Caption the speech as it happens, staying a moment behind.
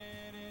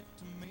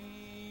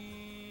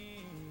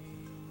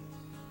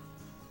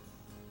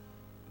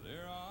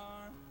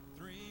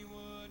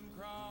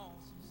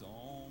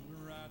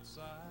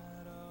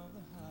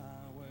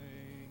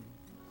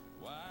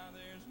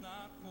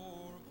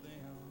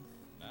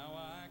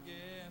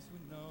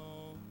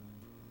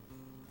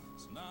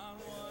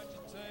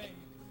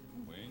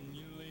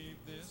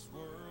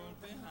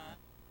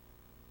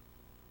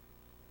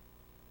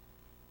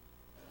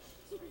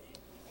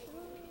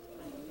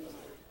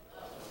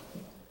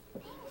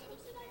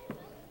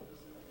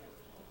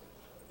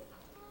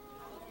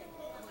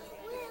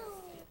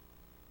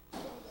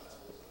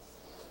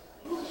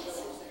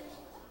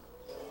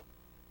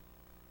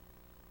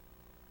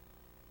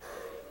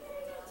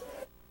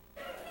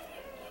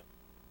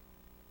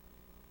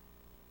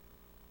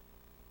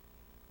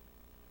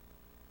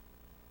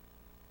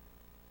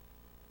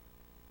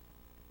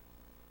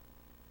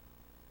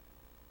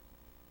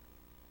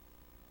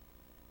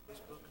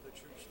Facebook of the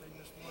church thing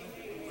this morning?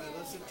 Anybody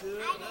listen to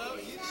it? No,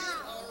 you did?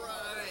 All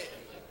right.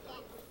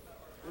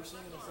 We're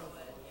singing a song.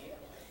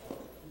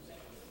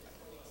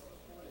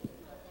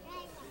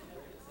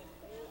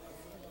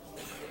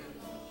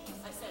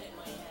 I said it in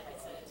my head. I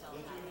said it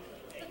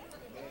telepathically.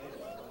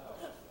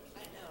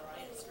 I know,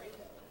 right? It's great.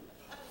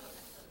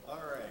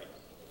 All right.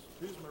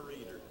 Who's my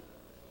reader?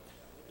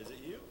 Is it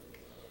you?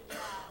 I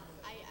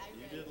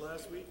You read did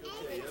last week?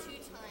 Okay. it Yep. 2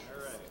 times.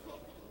 All right.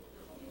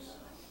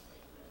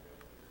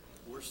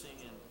 We're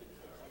singing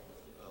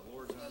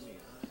Lord's Army.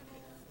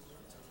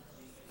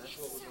 That's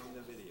what was on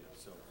the video.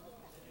 So,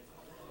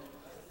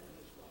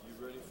 you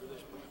ready for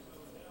this one?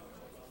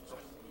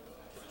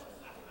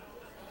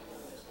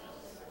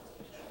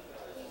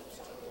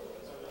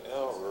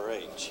 All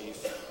right, Chief.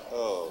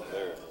 Oh,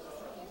 there.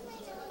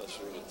 Let's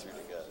read it through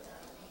together.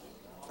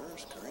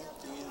 1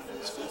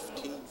 Corinthians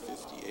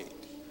 15:58.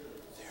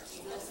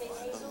 Therefore,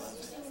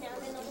 beloved,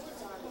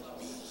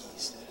 be ye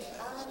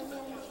steadfast,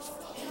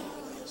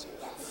 always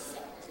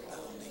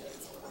abounding in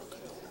the work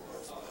of the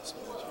Lord, for as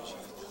much as ye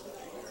know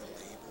that your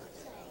labor is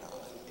not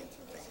in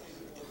vain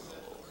in the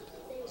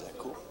Lord. Is that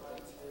cool?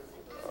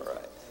 All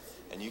right.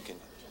 And you can.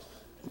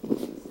 You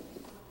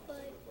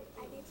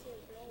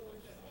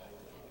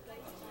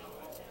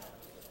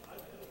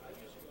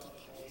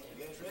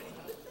guys ready?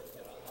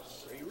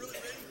 Are you really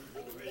ready?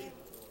 Really ready?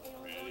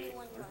 All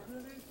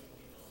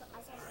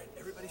right,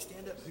 everybody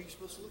stand up. Who are you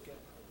supposed to look at?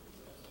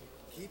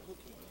 Keep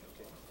looking,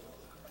 okay?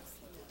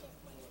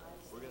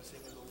 We're going to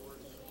sing in the Lord.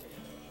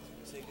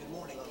 Say good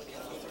morning on the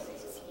count of 3.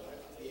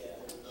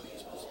 No, you're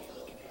supposed to be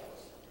looking at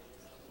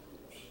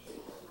me.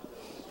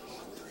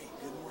 On 3.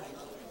 Good morning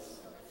on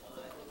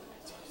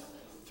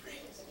 3. 3.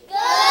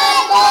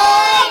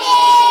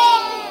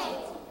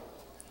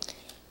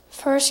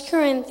 First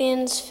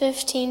Corinthians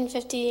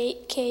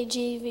 15:58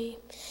 KJV.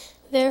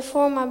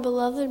 Therefore, my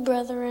beloved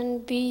brethren,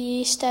 be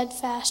ye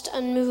steadfast,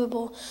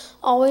 unmovable,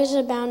 always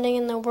abounding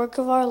in the work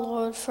of our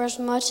Lord, for as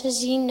much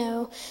as ye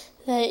know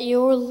that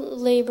your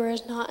labor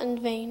is not in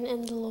vain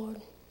in the Lord.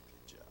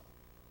 Good job.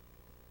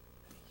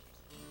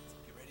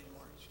 Get ready to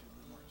march. Do a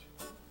little march. Here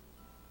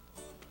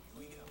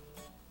we go.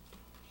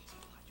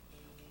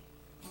 Here we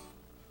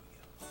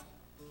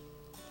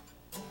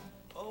go.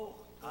 Oh,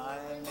 I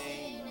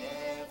may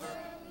never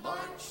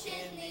march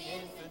in the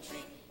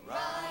infantry,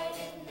 ride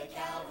in the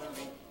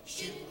cavalry,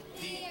 shoot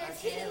the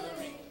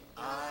artillery.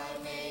 I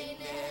may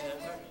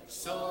never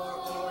soar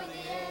o'er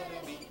the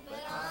enemy,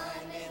 but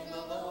I'm in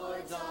the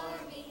Lord's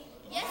army.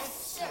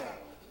 Yes, sir.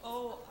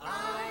 Oh,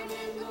 I'm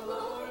in the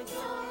Lord's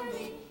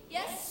army.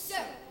 Yes,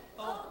 sir.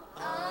 Oh,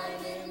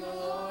 I'm in the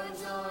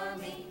Lord's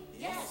army.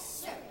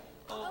 Yes, sir.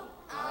 Oh,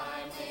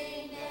 I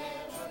may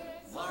never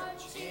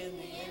march in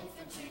the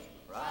infantry,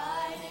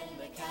 ride in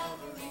the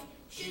cavalry,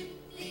 shoot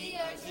the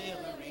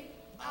artillery.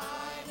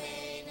 I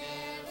may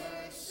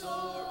never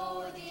soar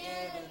o'er the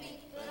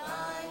enemy, but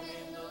I'm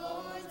in the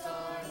Lord's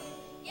army.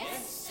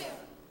 Yes, sir.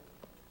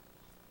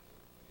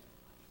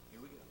 Here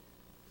we go.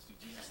 Let's do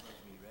Jesus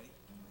Loves Me. Ready?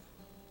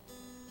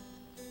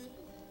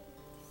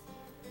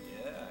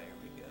 Yeah, here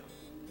we go.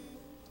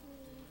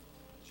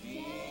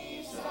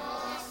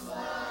 Jesus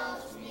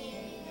loves me,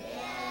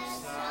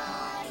 yes I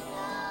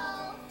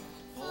know,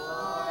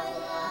 for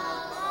the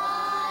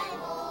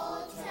Bible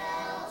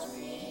tells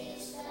me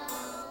so.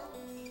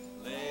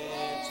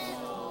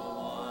 Little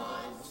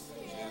ones to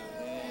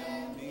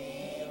him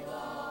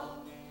belong,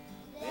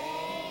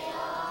 they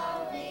are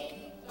weak,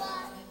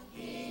 but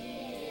he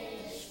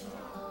is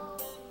strong.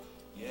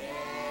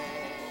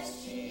 Yes,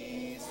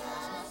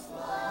 Jesus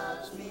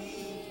loves me.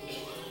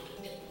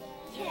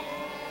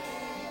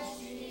 Yes,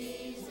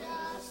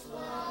 Jesus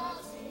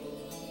loves me.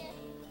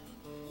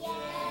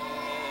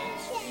 Yes,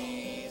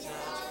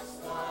 Jesus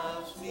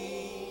loves me.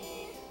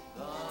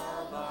 The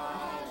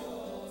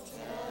Bible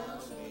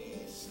tells me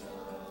so.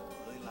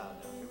 Really loud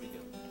now. Here we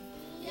go.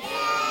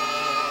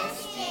 Yes,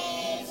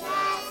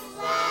 Jesus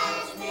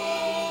loves me.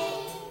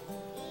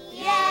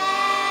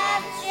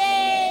 Yes,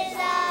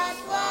 Jesus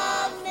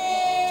loves me.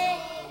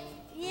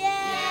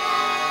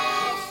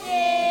 Yes,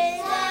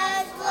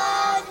 Jesus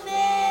loves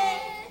me.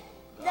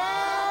 The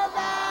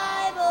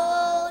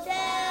Bible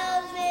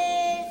tells me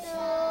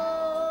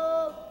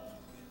so.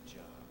 Good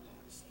job.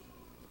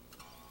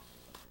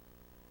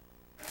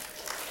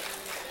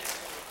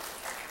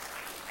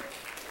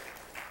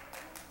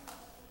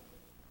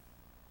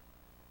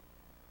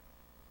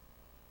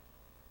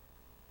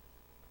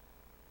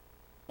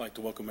 I'd like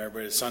to welcome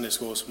everybody to Sunday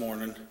school this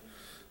morning.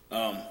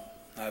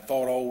 I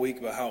thought all week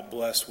about how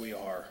blessed we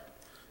are.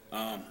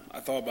 I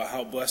thought about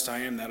how blessed I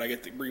am that I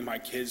get to bring my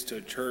kids to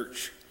a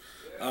church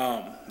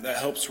that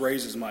helps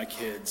raises my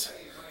kids.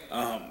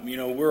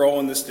 We're all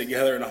in this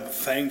together, and I'm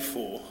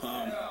thankful.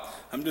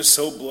 I'm just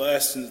so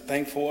blessed and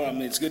thankful. I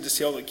mean, it's good to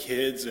see all the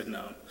kids, and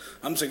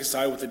I'm just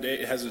excited what the day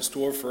it has in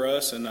store for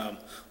us, and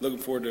looking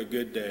forward to a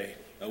good day.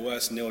 We'll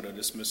ask Neil to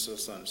dismiss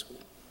us Sunday school.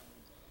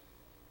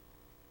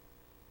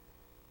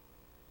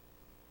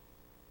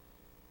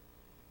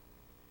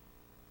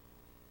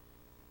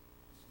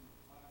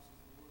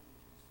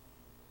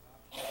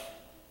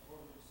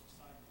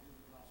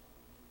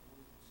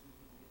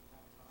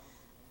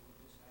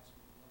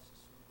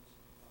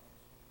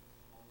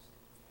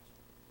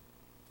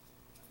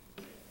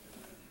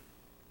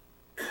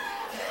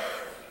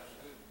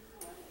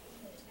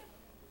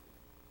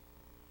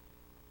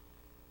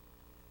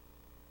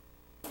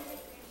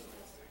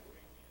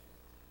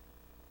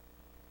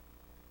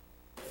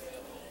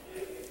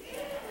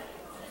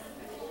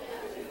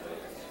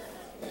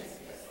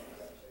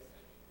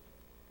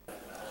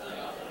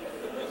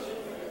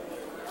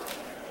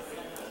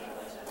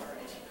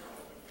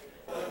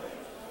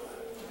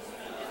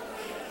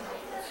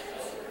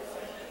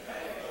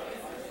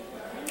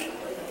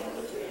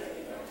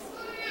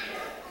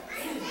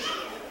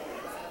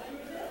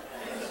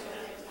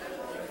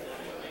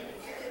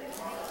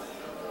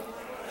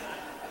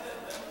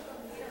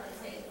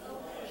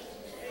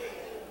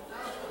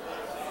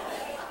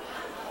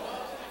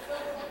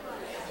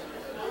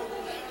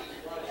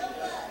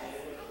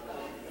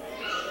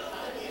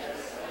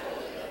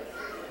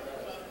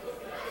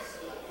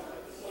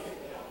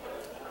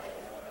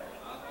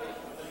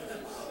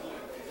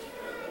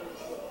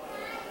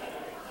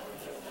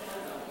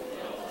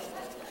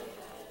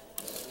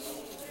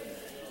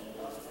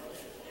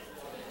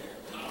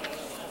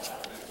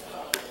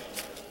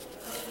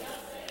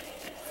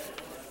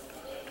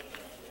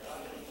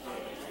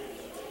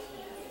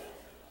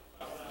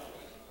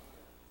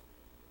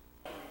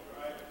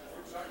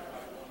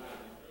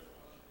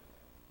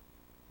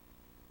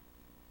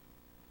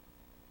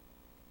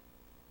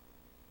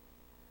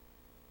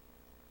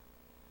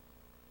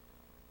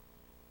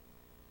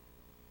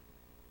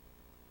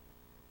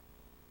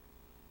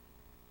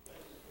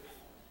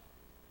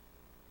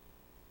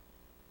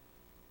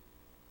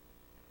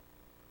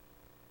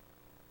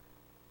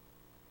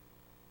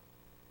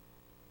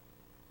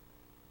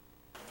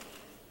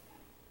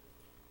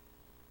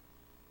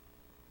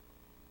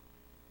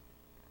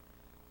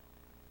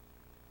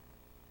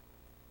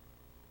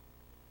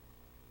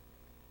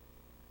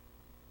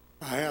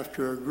 have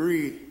to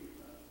agree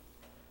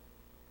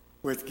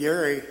with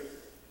Gary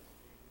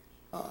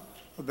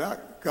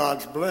about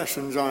God's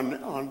blessings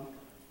on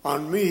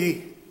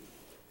me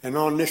and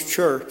on this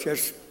church.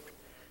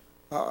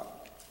 I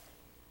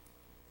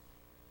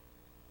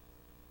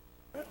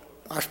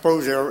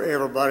suppose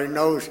everybody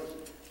knows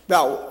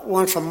about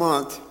once a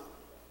month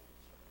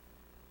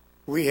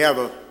we have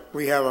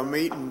a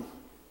meeting,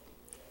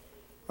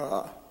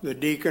 the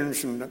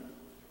deacons and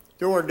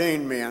the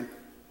ordained men.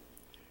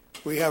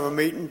 We have a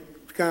meeting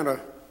to kind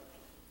of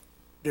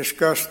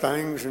discuss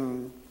things,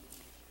 and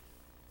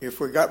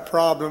if we got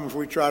problems,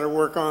 we try to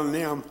work on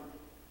them.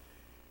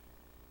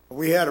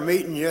 We had a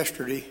meeting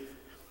yesterday,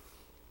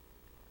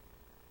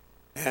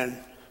 and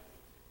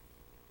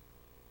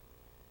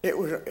it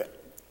was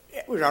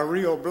a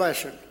real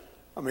blessing.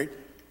 I mean,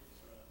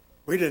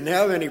 we didn't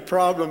have any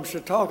problems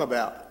to talk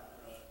about.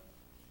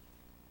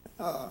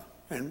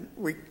 And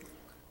a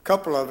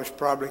couple of us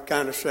probably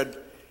kind of said,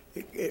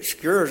 it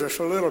scares us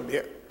a little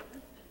bit.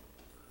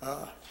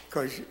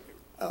 Because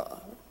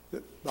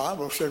the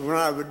Bible said when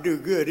I would do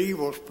good,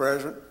 evil's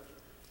present.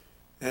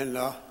 And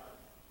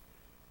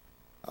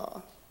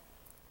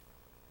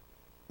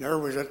there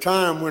was a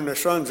time when the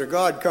sons of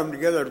God come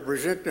together to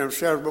present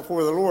themselves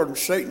before the Lord, and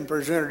Satan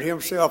presented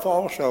himself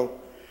also.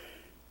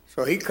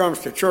 So he comes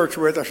to church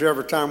with us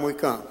every time we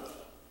come.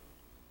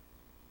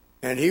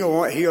 And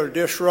he'll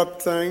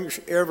disrupt things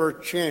every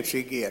chance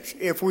he gets,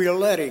 if we'll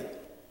let him.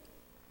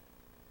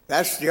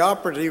 That's the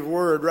operative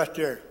word right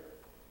there.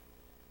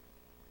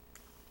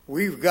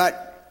 We've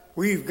got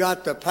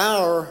the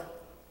power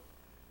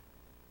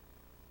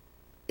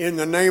in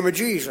the name of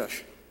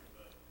Jesus.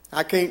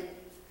 I've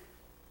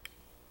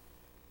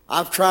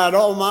tried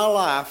all my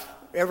life,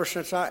 ever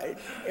since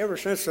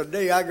the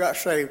day I got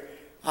saved,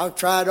 I've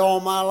tried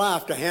all my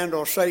life to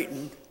handle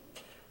Satan.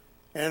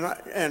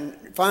 And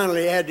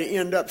finally had to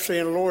end up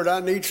saying, Lord,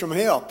 I need some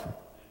help.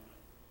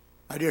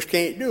 I just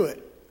can't do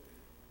it.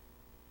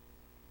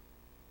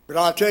 But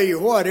I'll tell you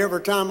what,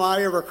 every time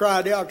I ever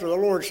cried out to the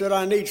Lord and said,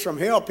 I need some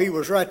help, he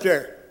was right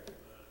there.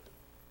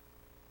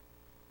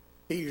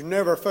 He's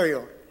never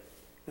failed.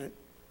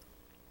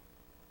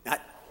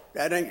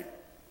 That ain't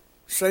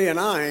saying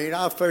I ain't.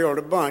 I've failed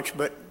a bunch,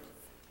 but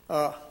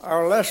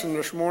our lesson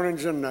this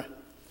morning's in the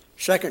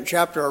 2nd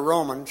chapter of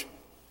Romans.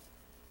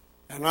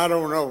 And I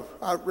don't know.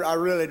 I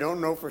really don't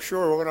know for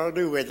sure what I'll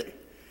do with it.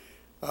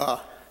 I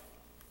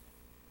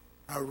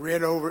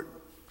read over it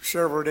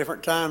several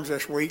different times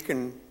this week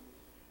and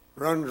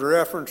run the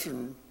reference,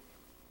 and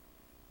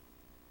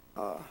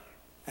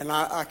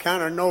I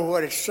kind of know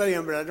what it's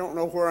saying, but I don't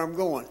know where I'm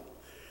going.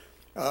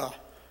 I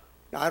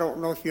don't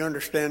know if you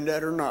understand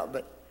that or not,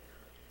 but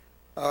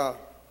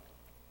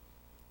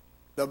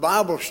the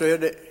Bible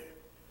said that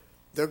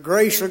the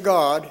grace of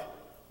God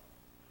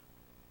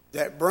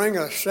that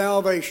bringeth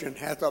salvation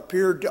hath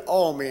appeared to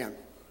all men.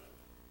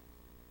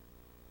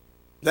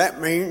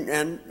 That means,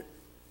 and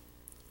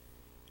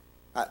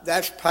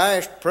that's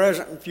past,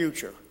 present, and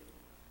future.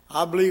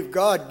 I believe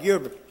God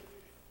gives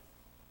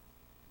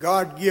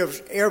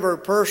every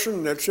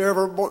person that's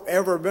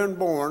ever been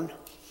born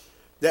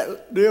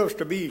that lives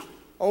to be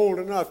old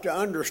enough to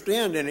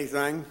understand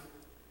anything,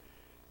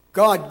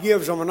 God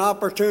gives them an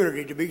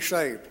opportunity to be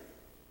saved.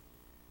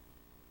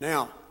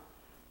 Now,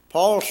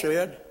 Paul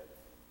said,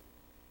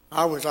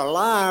 I was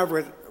alive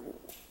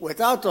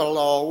without the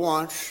law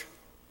once.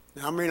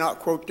 Now, I may not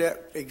quote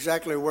that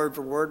exactly word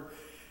for word,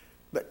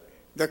 but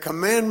the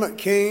commandment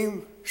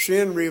came,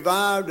 sin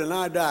revived, and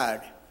I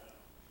died.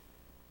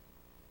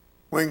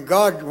 When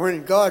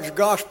God's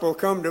gospel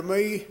come to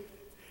me,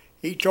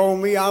 he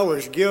told me I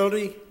was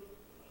guilty,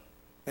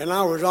 and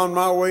I was on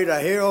my way to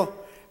hell,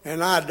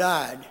 and I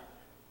died.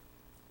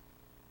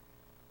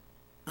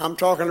 I'm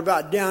talking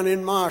about down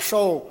in my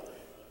soul.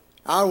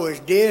 I was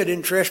dead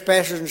in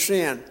trespasses and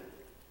sin.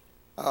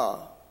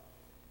 But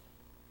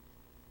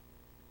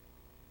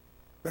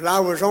I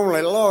was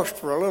only lost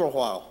for a little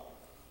while.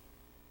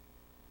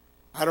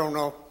 I don't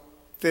know,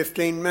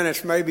 15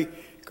 minutes maybe,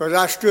 because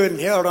I stood and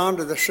held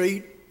onto the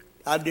seat.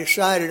 I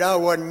decided I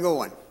wasn't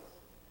going.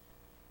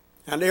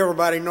 And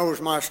everybody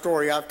knows my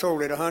story. I've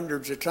told it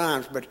hundreds of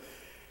times, but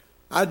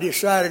I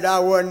decided I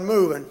wasn't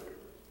moving.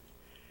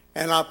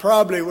 And I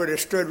probably would have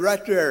stood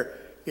right there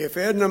if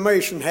Edna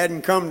Mason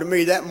hadn't come to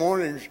me that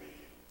morning.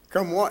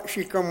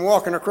 She come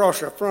walking across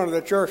the front of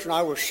the church, and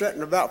I was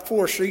sitting about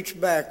 4 seats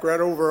back, right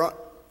over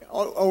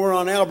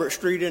on Albert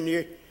Street in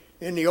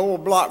the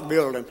old block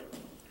building.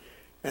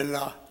 And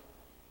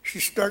she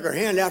stuck her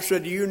hand out and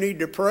said, "Do you need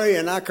to pray?"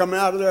 And I come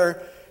out of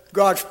there.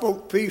 God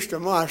spoke peace to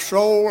my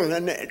soul, and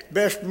then the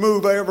best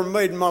move I ever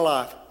made in my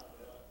life.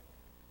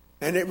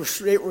 And it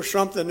was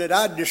something that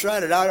I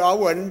decided I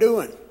wasn't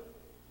doing.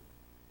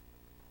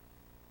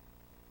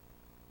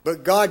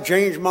 But God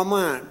changed my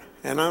mind,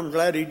 and I'm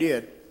glad he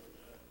did.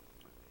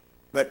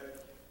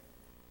 But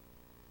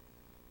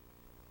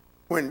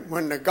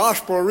when the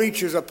gospel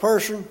reaches a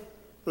person,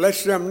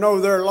 lets them know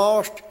they're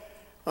lost,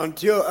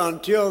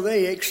 until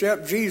they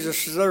accept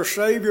Jesus as their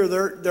Savior,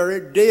 they're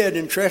dead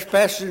in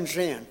trespasses and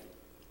sin.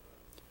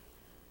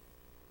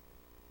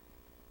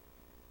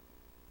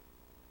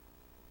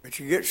 But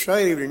you get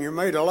saved and you're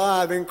made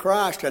alive in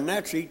Christ, and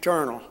that's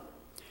eternal.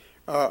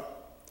 The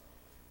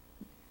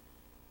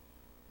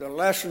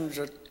lessons,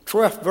 the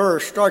 12th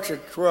verse, starts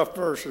at the 12th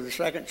verse of the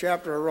 2nd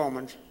chapter of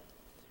Romans.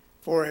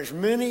 For as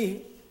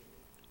many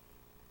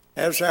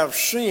as have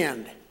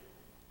sinned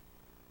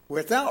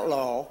without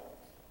law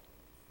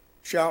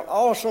shall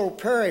also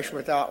perish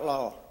without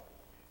law.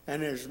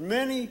 And as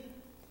many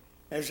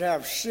as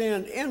have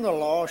sinned in the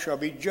law shall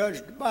be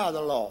judged by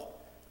the law.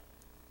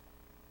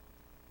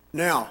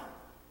 Now,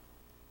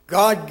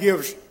 God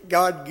gives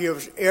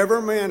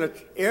every man,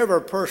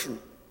 every person,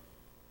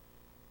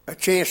 a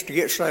chance to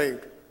get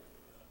saved.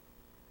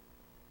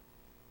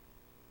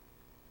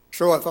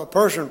 So if a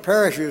person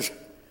perishes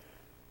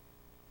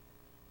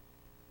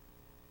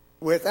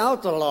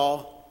without the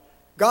law,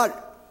 God,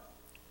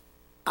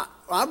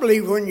 I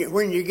believe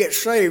when you get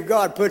saved,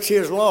 God puts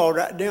His law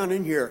right down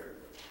in here.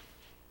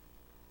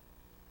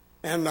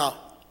 And I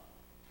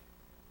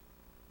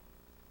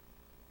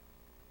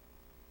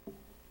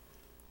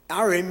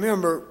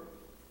remember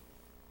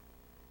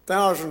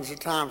thousands of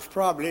times,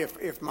 probably,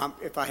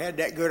 if I had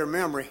that good a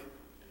memory,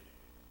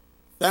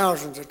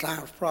 thousands of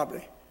times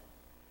probably,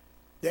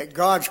 that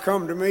God's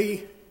come to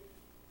me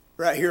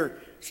right here,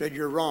 said,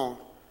 you're wrong.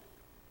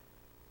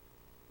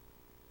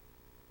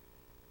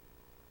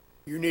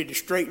 You need to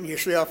straighten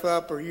yourself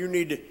up, or you're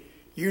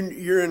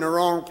in the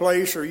wrong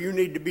place, or you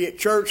need to be at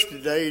church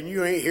today and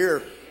you ain't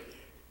here.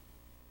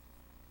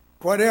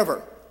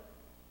 Whatever.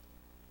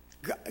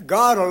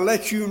 God will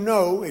let you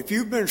know, if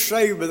you've been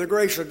saved by the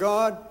grace of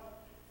God,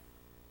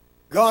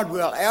 God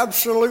will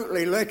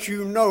absolutely let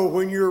you know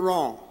when you're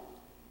wrong.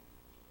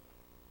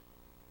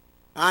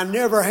 I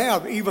never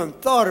have even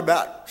thought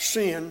about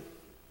sin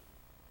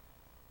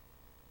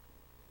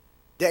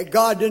that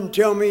God didn't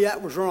tell me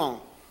that was wrong.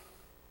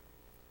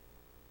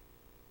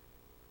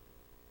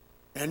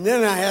 And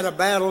then I had a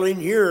battle in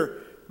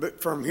here,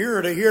 but from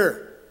here to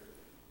here.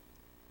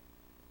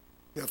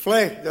 The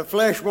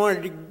flesh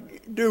wanted to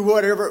do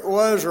whatever it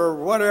was or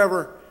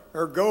whatever,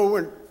 or go,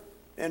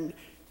 and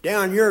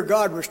down here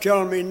God was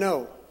telling me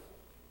no.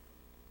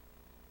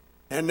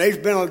 And there's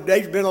been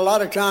a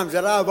lot of times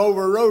that I've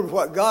overrode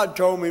what God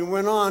told me and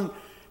went on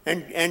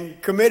and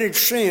committed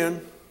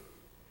sin,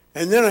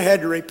 and then I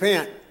had to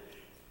repent.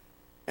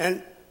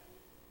 And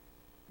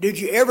did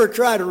you ever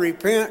try to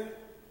repent?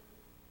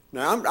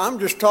 Now, I'm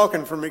just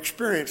talking from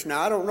experience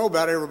now. I don't know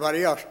about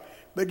everybody else.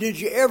 But did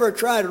you ever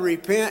try to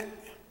repent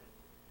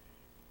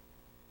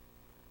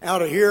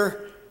out of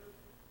here?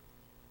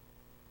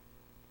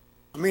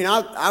 I mean,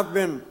 I've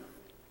been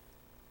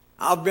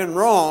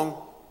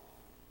wrong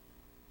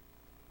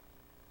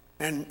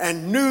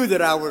and knew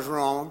that I was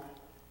wrong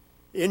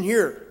in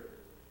here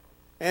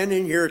and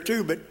in here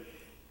too. But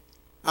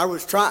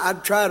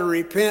I'd try to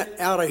repent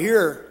out of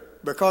here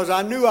because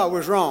I knew I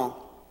was wrong.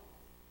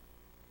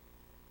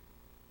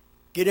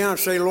 Get down and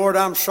say, Lord,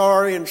 I'm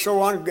sorry, and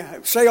so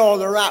on. Say all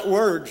the right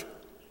words,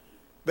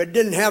 but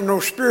didn't have no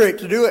spirit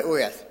to do it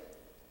with.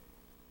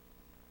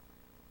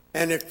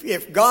 And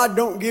if God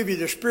don't give you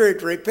the spirit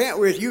to repent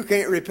with, you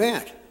can't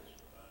repent.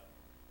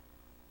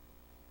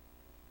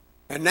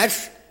 And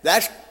that's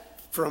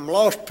from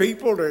lost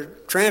people to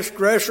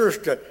transgressors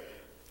to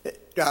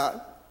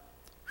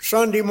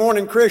Sunday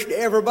morning Christian,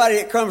 everybody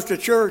that comes to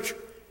church,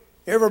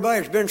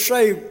 everybody's been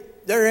saved.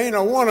 There ain't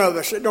a one of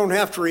us that don't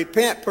have to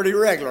repent pretty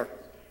regular.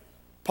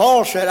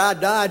 Paul said, I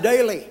die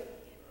daily.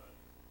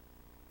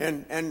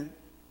 And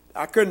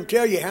I couldn't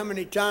tell you how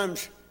many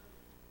times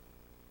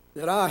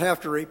that I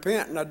have to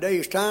repent in a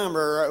day's time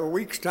or a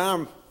week's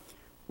time.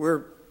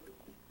 We've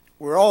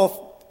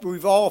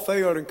all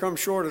failed and come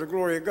short of the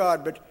glory of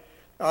God. But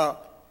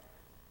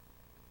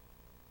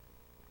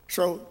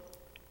so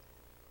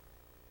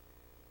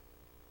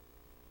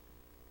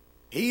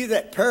he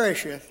that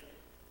perisheth,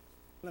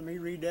 let me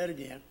read that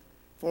again.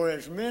 For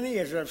as many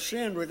as have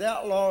sinned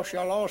without law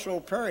shall also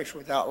perish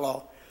without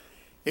law.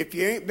 If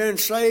you ain't been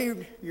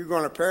saved, you're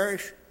going to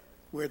perish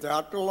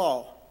without the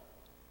law.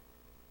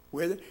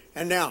 With it.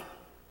 And now,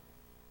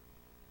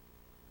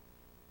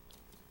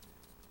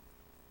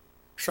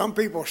 some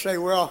people say,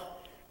 well,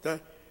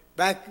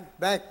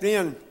 back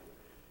then,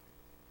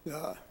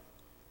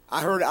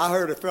 I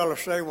heard a fellow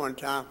say one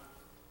time,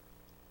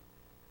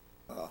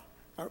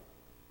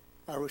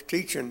 I was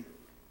teaching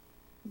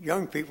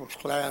young people's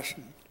class,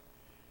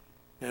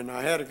 and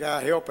I had a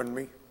guy helping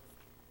me,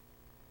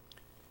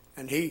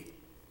 and he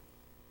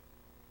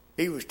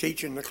was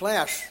teaching the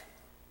class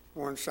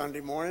one Sunday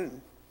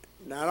morning.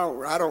 And I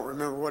don't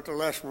remember what the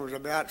lesson was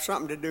about,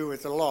 something to do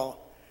with the law.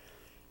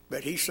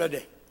 But he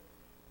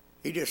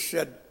just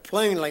said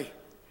plainly,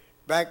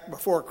 back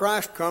before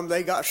Christ come,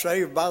 they got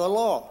saved by the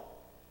law.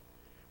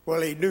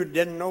 Well, he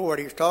didn't know what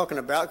he was talking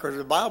about because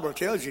the Bible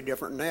tells you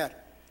different than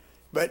that.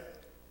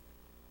 But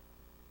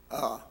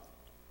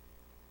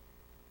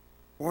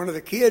one of the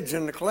kids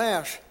in the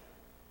class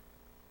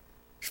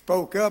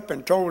spoke up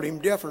and told him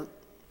different.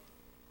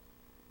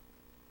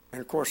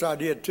 And of course I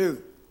did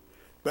too.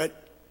 But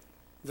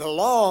the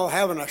law,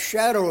 having a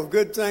shadow of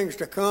good things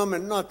to come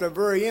and not the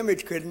very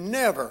image, could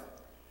never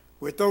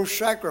with those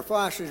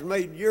sacrifices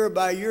made year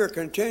by year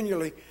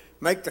continually,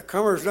 make the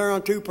comers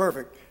thereunto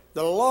perfect.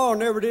 The law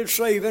never did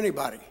save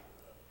anybody.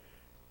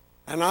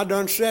 And I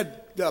done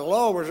said the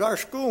law was our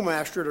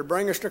schoolmaster to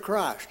bring us to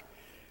Christ.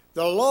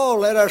 The law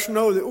let us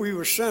know that we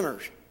were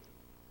sinners.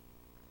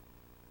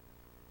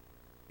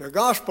 The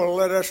gospel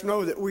let us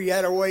know that we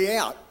had a way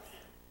out.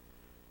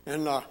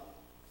 And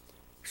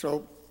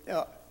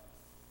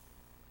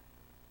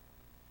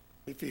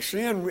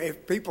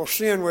if people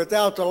sin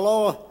without the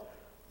law,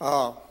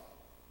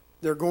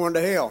 they're going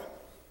to hell.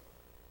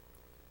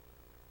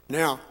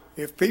 Now,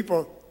 if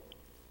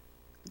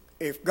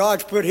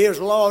God's put His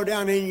law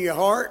down in your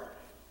heart,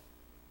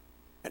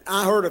 and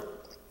I heard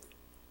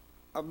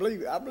I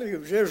believe it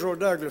was Israel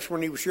Douglas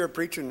when he was here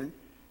preaching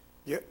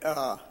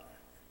the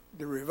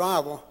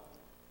revival.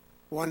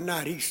 One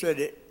night he said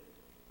that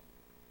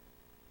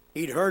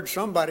he'd heard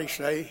somebody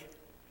say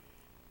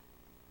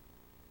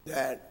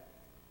that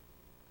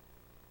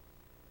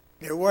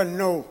there wasn't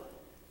no,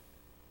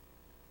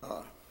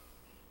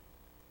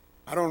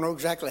 I don't know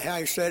exactly how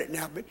he said it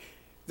now, but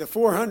the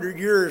 400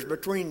 years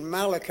between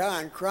Malachi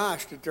and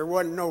Christ, that there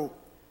wasn't no,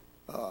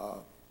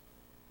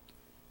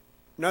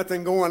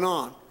 nothing going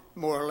on,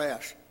 more or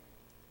less.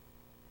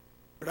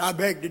 But I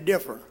beg to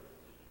differ.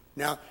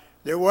 Now,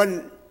 there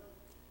wasn't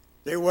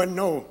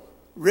no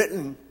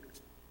written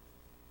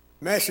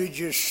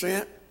messages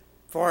sent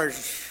as far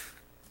as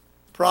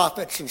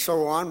prophets and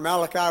so on.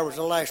 Malachi was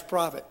the last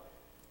prophet.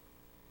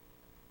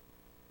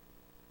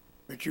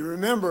 But you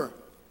remember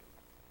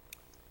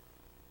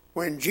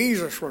when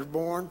Jesus was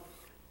born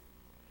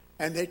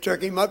and they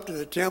took him up to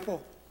the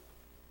temple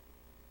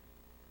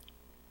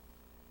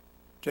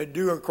to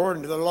do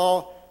according to the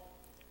law.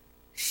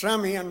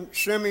 Simeon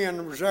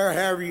was there,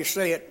 however you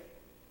say it,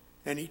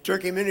 and he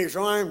took him in his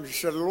arms and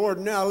said, Lord,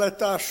 now let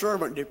thy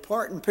servant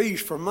depart in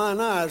peace, for mine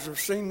eyes have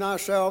seen thy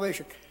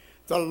salvation.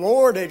 The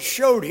Lord had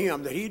showed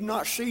him that he'd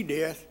not see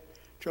death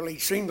till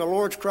he'd seen the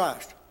Lord's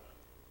Christ.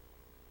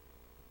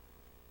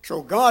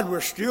 So God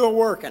was still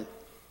working.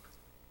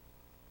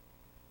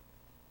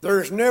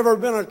 There's never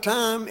been a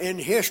time in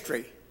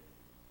history,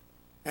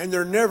 and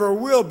there never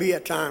will be a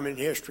time in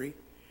history,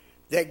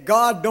 that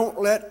God don't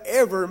let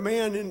every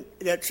man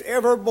that's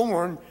ever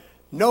born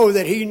know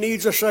that he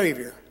needs a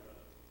Savior.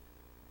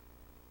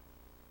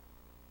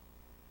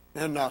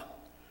 And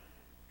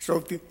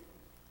so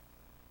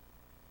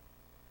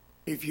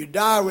if you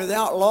die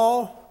without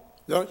law,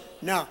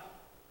 now,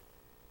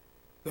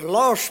 the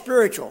law is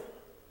spiritual.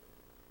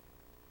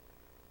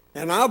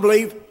 And I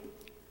believe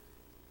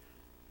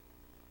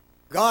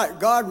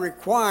God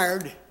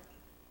required,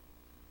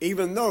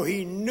 even though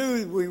He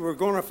knew we were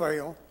going to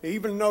fail,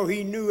 even though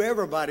He knew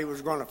everybody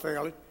was going to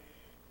fail it,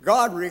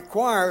 God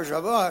requires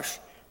of us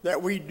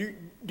that we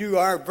do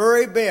our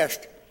very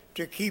best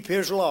to keep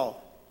His law.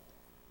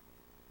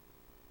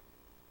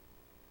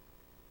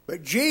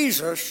 But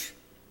Jesus,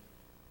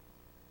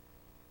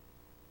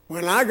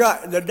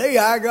 the day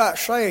I got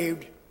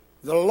saved,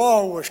 the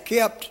law was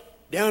kept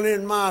down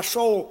in my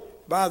soul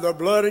by the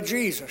blood of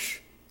Jesus.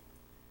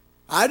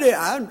 I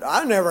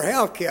never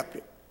have kept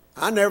it.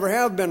 I never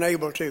have been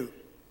able to.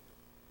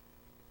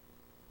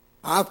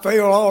 I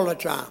fail all the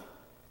time.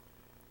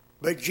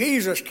 But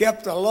Jesus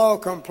kept the law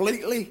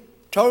completely,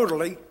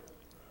 totally,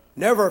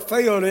 never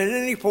failed at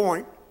any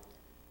point,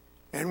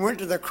 and went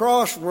to the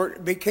cross where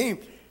it became,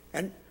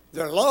 and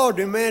the law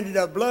demanded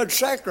a blood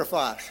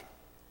sacrifice.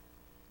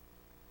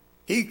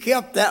 He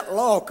kept that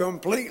law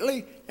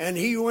completely, and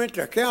He went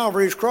to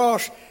Calvary's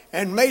cross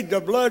and made the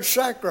blood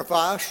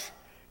sacrifice.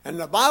 And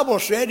the Bible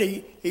said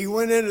he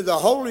went into the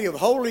Holy of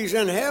Holies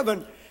in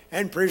heaven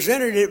and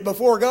presented it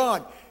before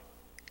God.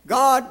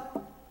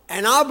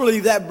 And I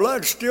believe that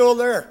blood's still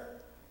there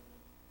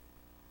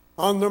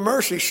on the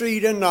mercy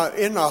seat in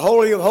the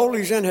Holy of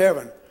Holies in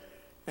heaven.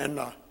 And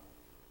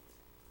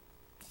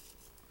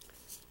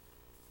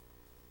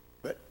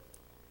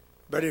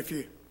but if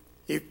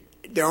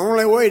the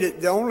only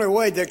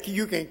way that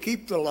you can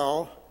keep the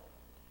law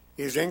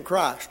is in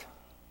Christ.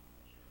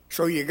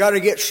 So you got to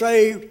get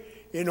saved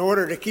in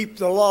order to keep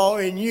the law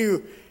in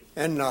you,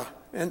 and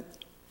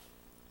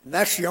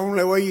that's the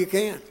only way you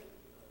can.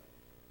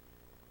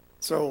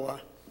 So,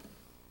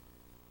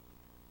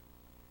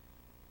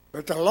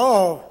 but the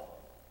law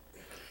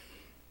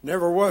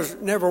never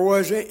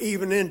was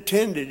even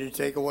intended to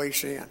take away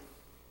sin.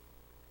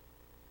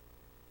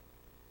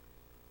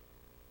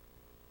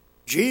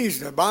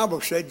 The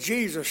Bible said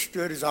Jesus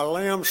stood as a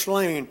lamb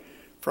slain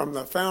from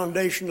the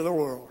foundation of the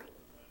world.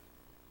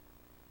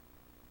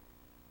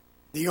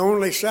 The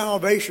only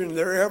salvation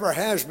there ever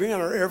has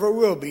been or ever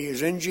will be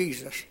is in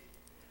Jesus.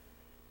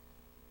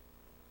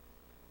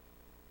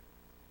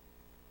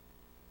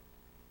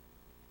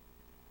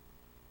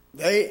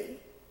 They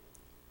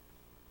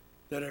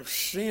that have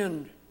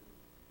sinned,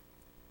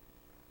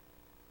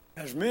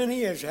 as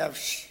many as have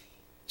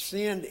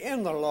sinned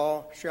in the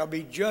law, shall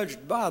be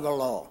judged by the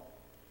law.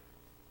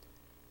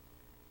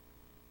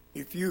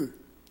 If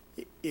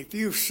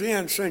you've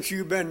sinned since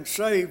you've been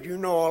saved, you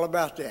know all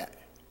about that.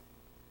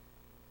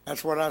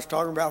 That's what I was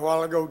talking about a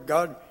while ago.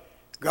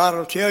 God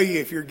will tell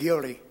you if you're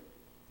guilty.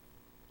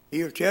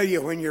 He'll tell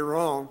you when you're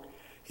wrong.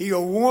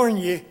 He'll warn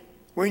you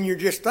when you're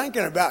just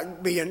thinking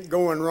about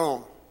going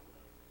wrong.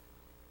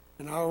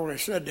 And I already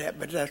said that,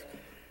 but that's...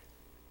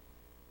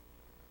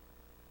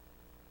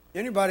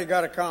 Anybody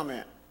got a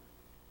comment?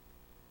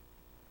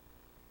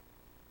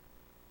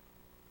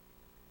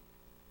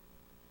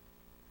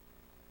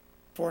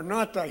 For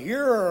not the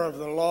hearer of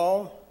the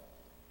law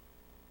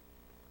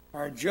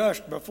are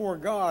just before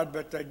God,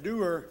 but the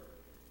doer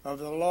of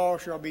the law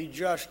shall be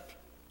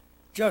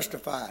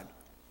justified.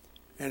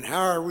 And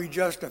how are we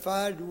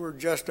justified? We're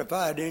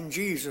justified in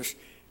Jesus.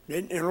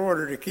 In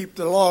order to keep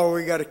the law,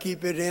 we got to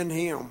keep it in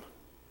Him.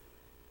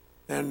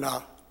 And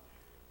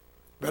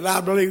but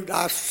I believe,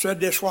 I said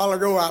this a while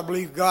ago, I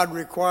believe God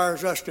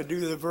requires us to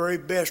do the very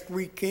best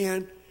we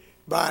can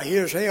by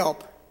His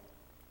help.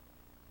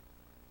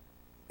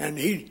 And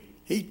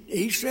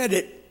He said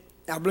it,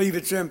 I believe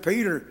it's in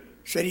Peter,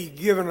 said He's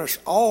given us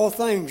all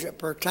things that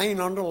pertain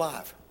unto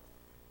life.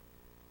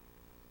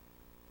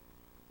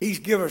 He's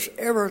given us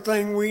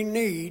everything we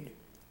need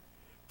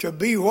to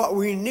be what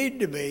we need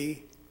to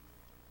be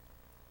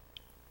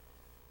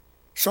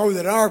so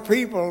that our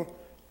people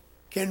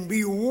can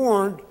be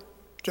warned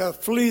to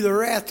flee the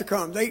wrath to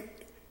come.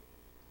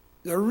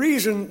 The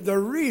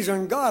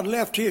reason God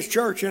left His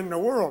church in the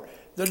world,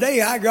 the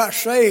day I got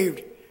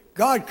saved,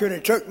 God could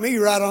have took me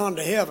right on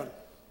to heaven.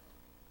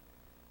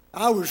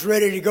 I was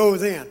ready to go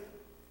then.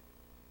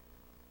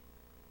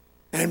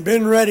 And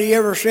been ready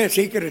ever since.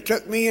 He could have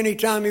took me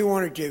anytime He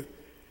wanted to.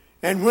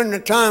 And when the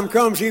time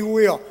comes, He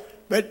will.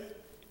 But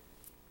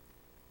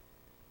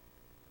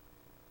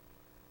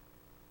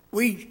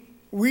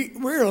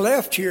we're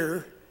left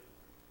here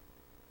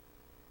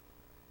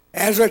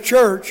as a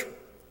church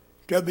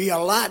to be a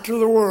light to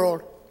the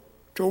world,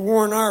 to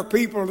warn our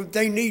people that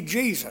they need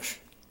Jesus.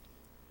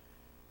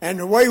 And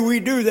the way we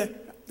do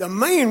that, the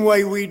main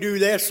way we do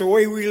that's the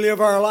way we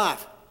live our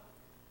life.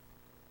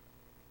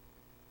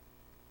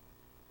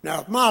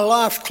 Now, if my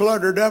life's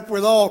cluttered up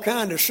with all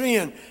kind of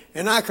sin,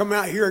 and I come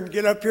out here and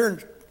get up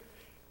here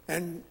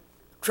and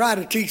try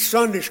to teach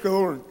Sunday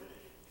school,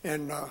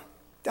 and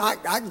I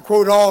can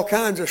quote all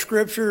kinds of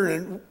scripture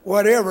and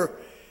whatever,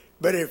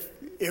 but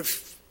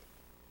if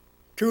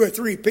 2 or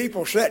 3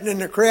 people sitting in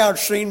the crowd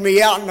seen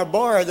me out in the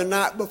bar the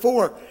night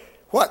before,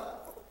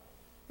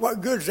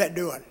 what good's that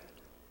doing?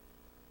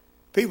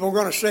 People are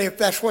going to say, if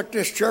that's what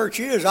this church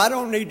is, I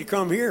don't need to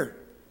come here.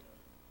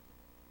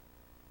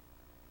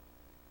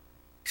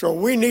 So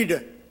we need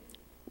to,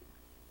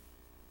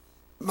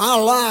 my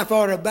life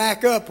ought to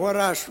back up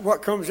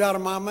what comes out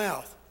of my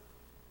mouth.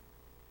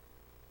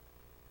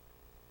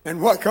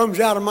 And what comes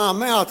out of my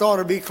mouth ought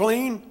to be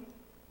clean.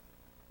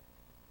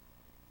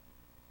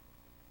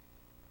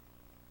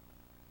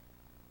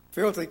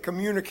 Filthy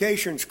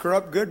communications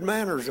corrupt good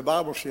manners, the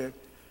Bible said.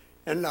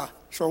 And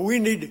so we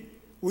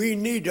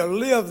need to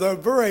live the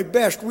very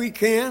best we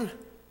can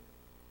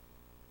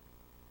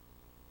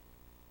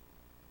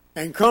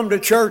and come to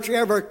church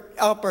every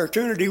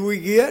opportunity we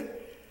get.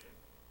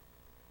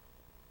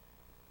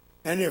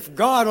 And if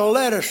God will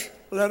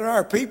let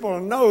our people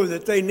know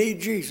that they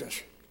need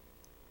Jesus.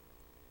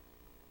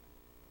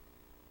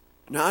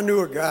 Now, I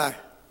knew a guy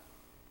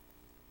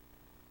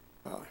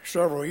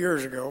several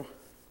years ago,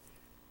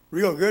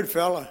 real good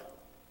fella,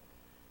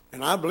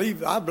 and I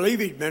believe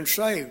he'd been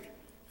saved.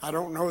 I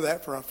don't know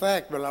that for a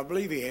fact, but I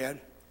believe he had.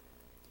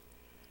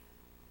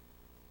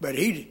 But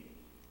he'd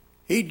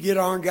get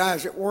on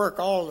guys at work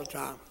all the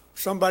time.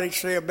 Somebody'd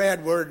say a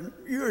bad word,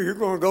 you're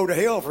going to go to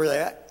hell for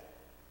that.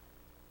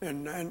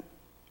 And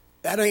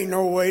that ain't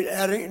no way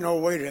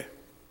to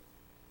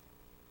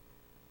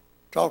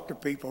talk to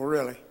people,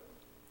 really.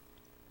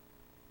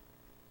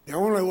 The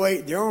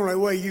only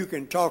way you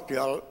can talk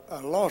to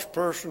a lost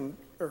person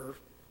or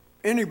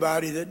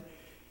anybody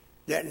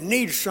that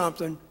needs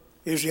something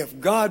is if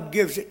God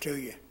gives it to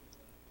you.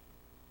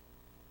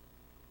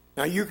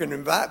 Now, you can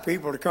invite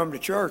people to come to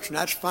church, and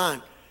that's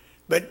fine.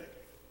 But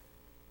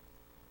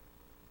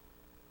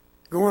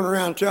going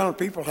around telling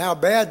people how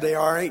bad they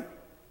are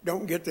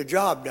don't get the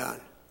job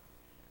done.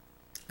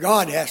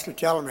 God has to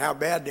tell them how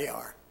bad they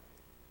are.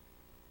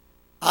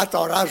 I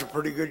thought I was a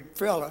pretty good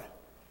fella.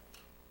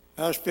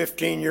 I was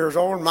 15 years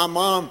old, and my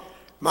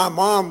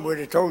mom would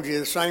have told you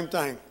the same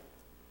thing.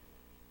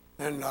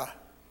 And I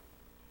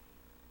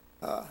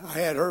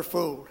had her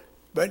fooled.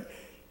 But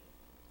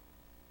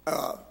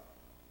I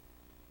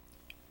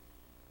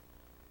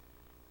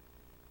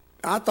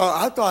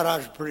thought I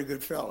was a pretty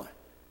good fella.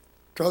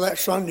 Till that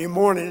Sunday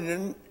morning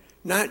in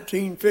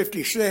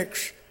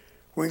 1956,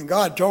 when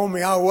God told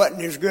me I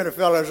wasn't as good a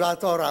fella as I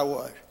thought I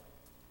was.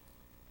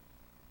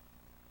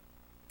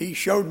 He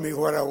showed me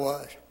what I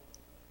was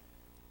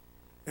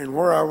and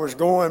where I was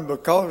going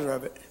because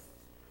of it.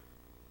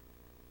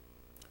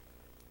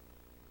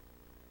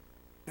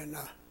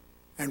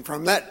 And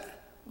from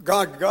that,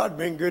 God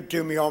been good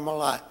to me all my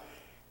life.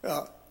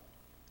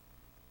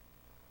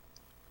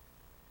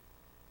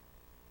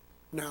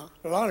 Now,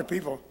 a lot of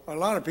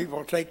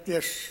people take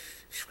this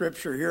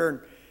scripture here and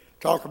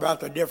talk about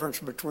the difference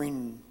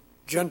between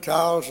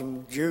Gentiles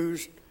and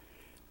Jews,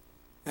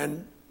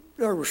 and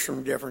there were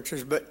some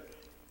differences, but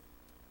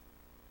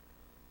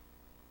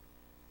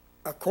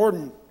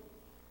according,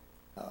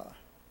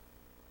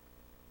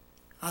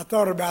 I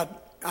thought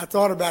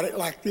about it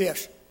like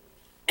this.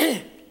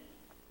 As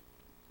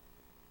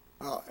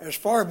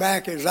far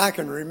back as I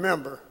can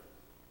remember,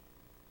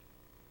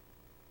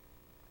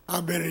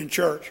 I've been in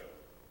church,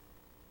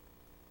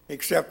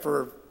 except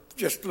for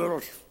just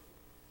little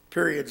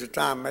periods of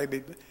time,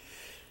 maybe.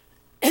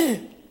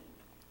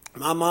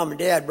 My mom and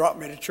dad brought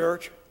me to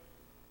church,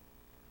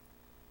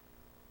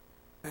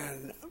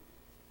 and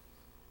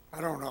I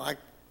don't know,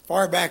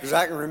 far back as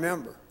I can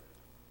remember.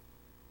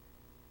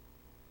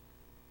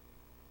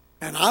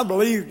 And I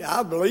believed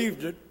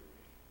that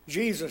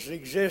Jesus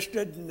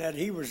existed and that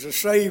he was the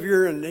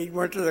Savior and he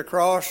went to the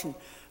cross and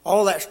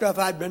all that stuff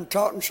I'd been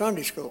taught in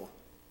Sunday school.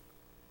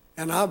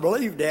 And I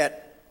believed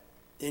that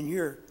in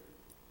here.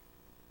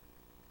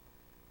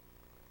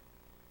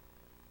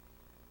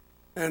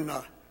 And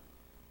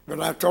but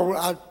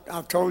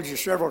I've told you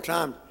several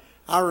times,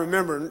 I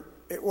remember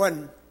it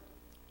wasn't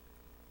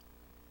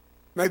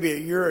maybe a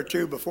year or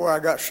two before I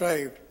got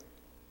saved.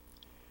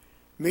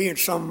 Me and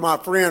some of my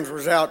friends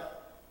was out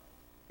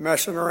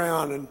messing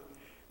around, and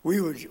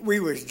we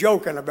was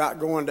joking about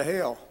going to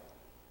hell.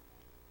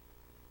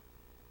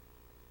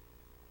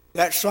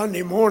 That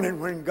Sunday morning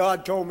when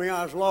God told me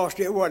I was lost,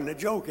 it wasn't a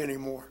joke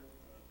anymore.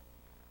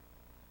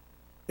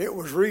 It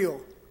was real.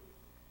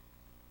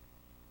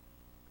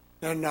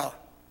 And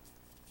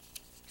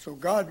so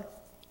God,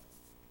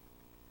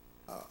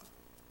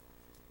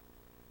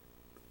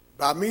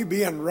 by me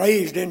being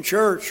raised in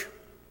church,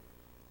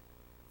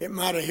 it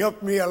might have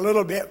helped me a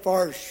little bit as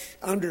far as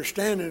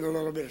understanding a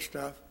little bit of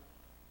stuff.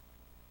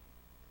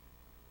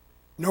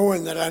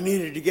 Knowing that I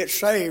needed to get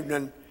saved,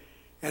 and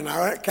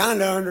I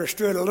kind of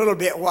understood a little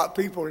bit what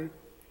people had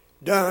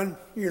done.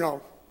 You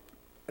know,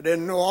 I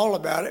didn't know all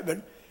about it,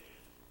 but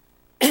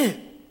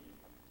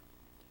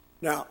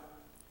now,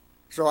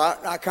 so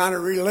I kind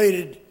of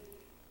related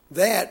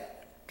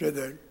that to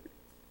the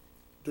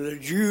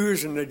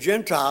Jews and the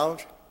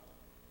Gentiles.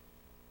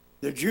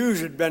 The Jews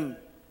had been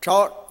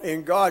taught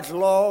in God's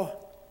law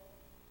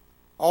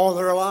all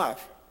their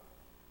life.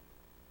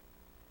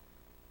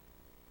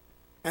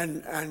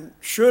 And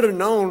should have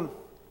known.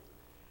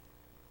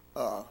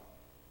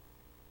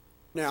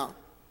 Now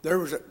there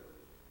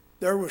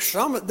were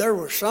some of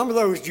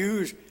those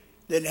Jews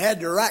that had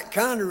the right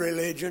kind of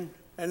religion,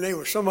 and there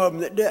were some of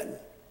them that didn't.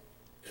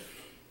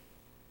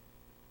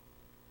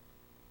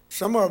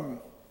 Some of them,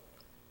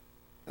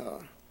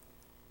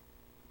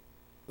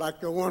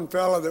 like the one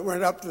fellow that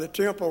went up to the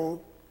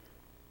temple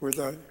with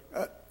the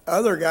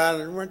other guy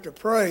that went to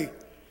pray,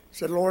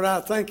 said, "Lord,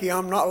 I thank you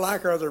I'm not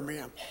like other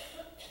men."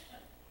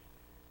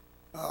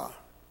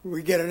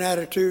 We get an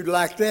attitude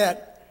like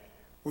that,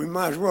 we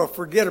might as well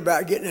forget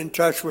about getting in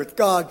touch with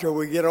God till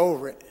we get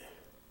over it.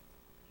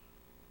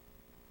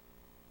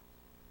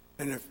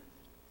 And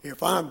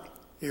if I'm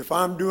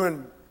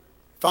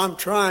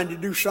trying to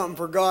do something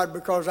for God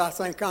because I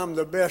think I'm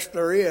the best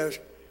there is,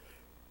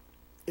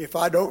 if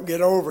I don't get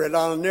over it,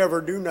 I'll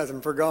never do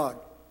nothing for God.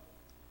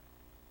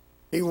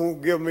 He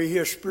won't give me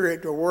His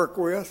Spirit to work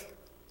with.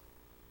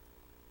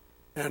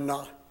 And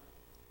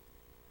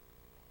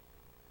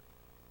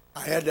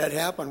I had that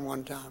happen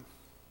one time.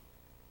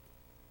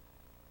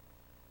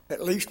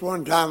 At least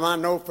one time I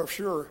know for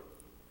sure.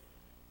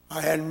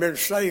 I hadn't been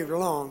saved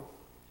long.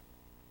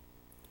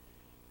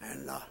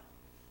 And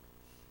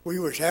we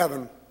was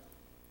having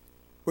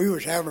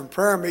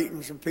prayer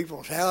meetings in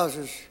people's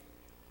houses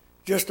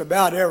just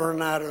about every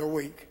night of the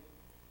week.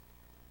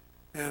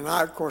 And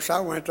of course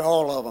I went to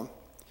all of them.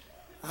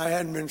 I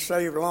hadn't been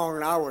saved long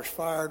and I was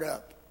fired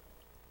up.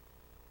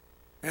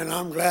 And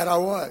I'm glad I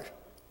was.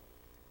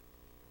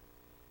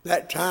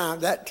 That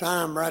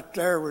time right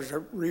there was a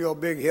real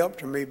big help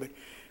to me.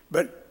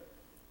 But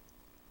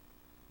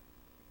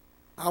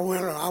I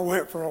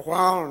went for a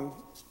while,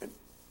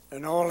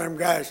 and all them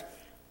guys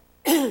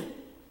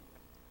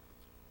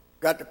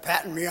got to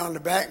patting me on the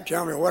back and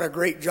telling me what a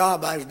great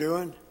job I was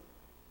doing,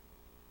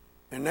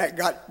 and that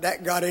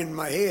got in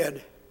my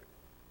head,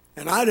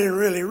 and I didn't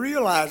really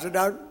realize it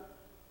at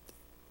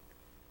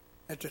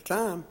the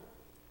time.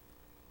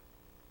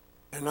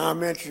 And I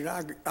mentioned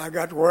I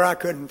got to where I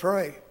couldn't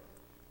pray.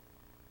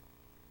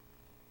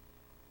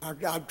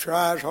 I'd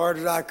try as hard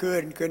as I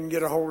could and couldn't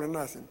get a hold of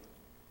nothing.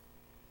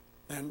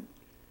 And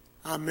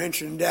I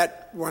mentioned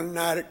that one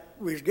night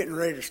we was getting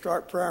ready to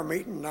start prayer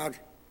meeting, and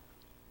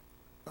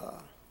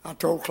I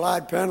told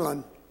Clyde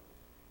Penland,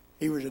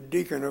 he was a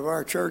deacon of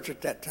our church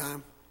at that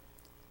time,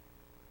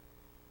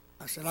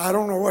 I said, "I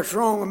don't know what's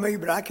wrong with me,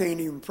 but I can't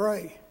even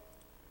pray."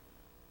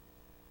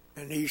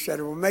 And he said,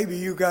 "Well, maybe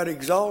you got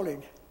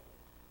exalted."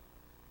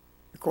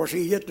 Of course,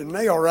 he hit the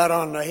nail right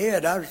on the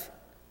head.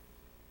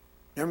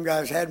 Them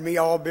guys had me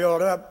all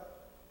built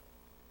up.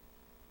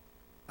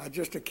 I was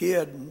just a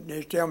kid, and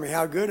they tell me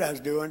how good I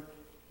was doing.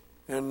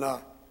 And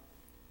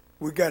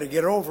we got to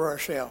get over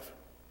ourselves.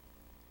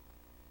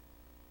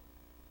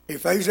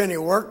 If there's any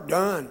work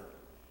done,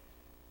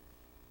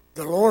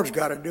 The Lord's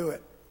got to do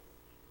it.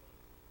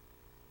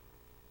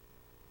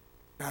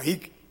 Now,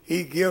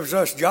 He gives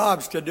us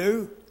jobs to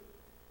do,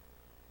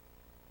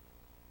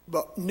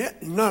 but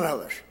none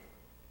of us,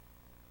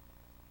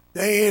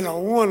 there ain't a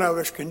one of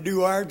us can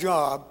do our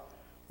job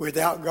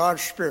without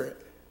God's Spirit.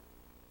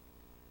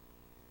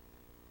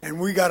 And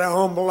we got to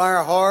humble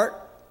our heart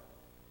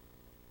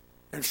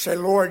and say,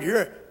 Lord,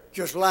 you're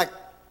just like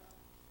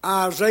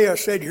Isaiah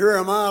said, here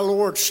am I,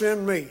 Lord,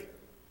 send me.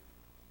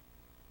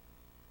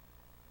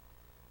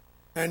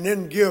 And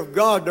then give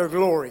God the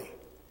glory,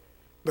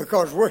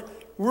 because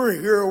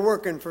we're here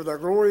working for the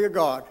glory of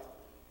God.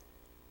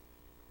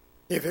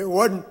 If it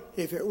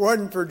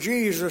wasn't for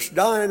Jesus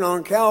dying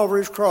on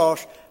Calvary's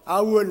cross,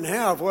 I wouldn't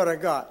have what I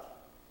got.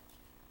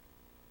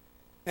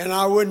 And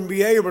I wouldn't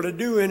be able to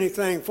do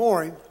anything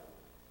for Him.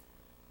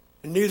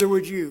 And neither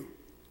would you.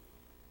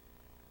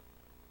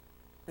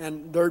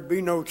 And there'd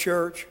be no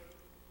church.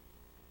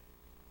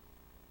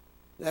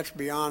 That's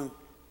beyond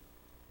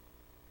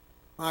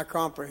my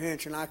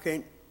comprehension. I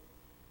couldn't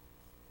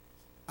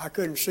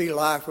see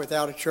life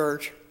without a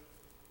church.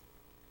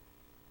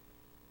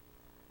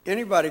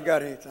 Anybody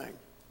got anything?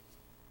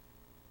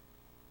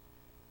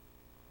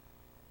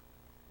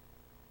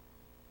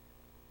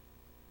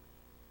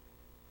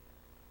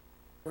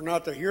 For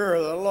not the hearer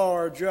of the law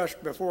are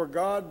just before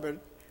God, but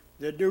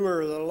the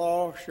doer of the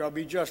law shall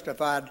be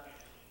justified.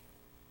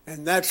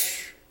 And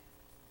that's,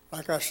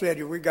 like I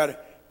said, we got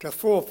to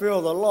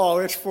fulfill the law.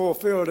 It's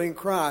fulfilled in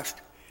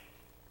Christ.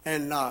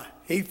 And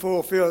He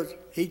fulfills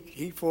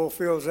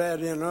that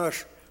in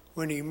us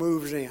when He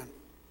moves in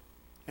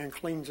and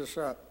cleans us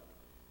up.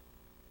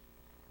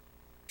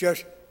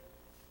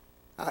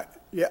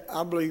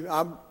 I believe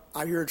I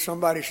heard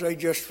somebody say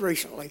just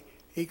recently,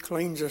 He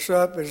cleans us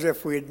up as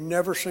if we had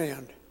never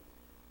sinned.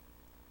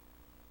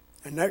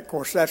 And that, of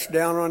course, that's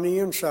down on the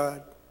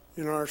inside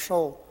in our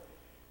soul.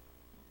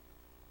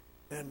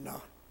 And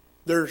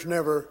there's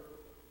never,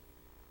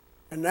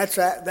 and that's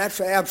an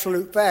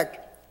absolute fact.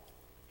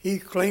 He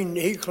cleaned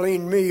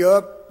me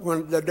up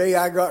the day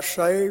I got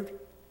saved,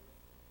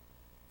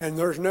 and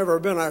there's never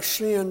been a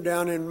sin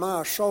down in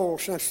my soul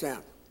since then.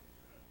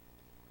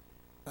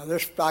 Now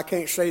I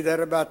can't say that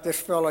about this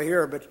fellow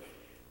here, but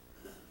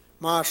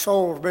my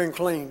soul's been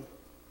clean.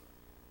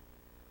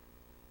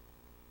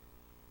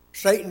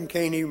 Satan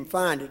can't even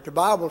find it. The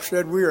Bible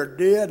said we are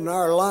dead and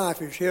our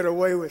life is hid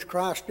away with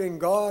Christ in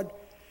God.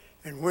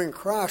 And when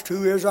Christ,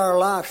 who is our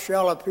life,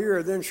 shall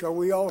appear, then shall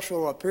we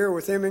also appear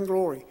with Him in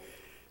glory.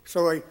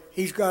 So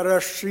He's got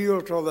us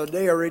sealed till the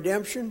day of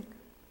redemption.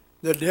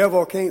 The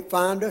devil can't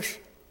find us.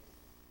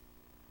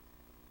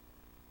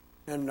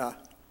 And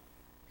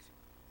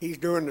he's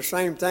doing the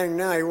same thing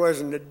now he was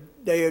in the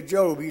day of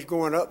Job. He's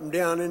going up and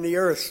down in the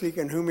earth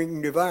seeking whom he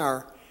can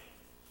devour.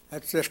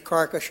 That's this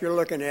carcass you're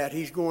looking at.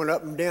 He's going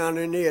up and down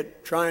in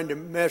it, trying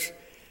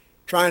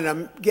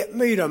to get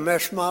me to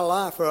mess my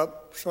life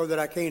up so that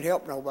I can't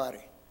help nobody.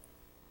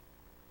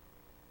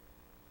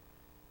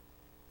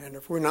 And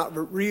if we're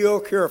not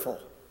real careful,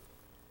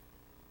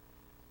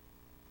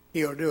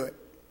 he'll do it.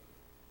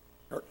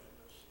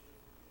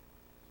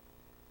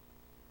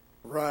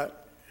 Right.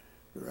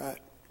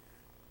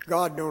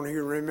 God don't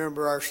even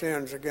remember our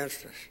sins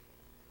against us.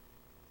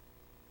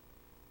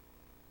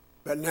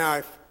 But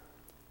now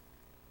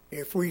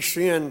if we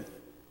sin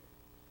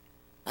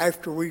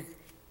after we've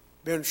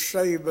been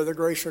saved by the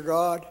grace of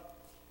God,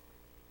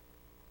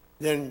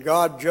 then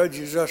God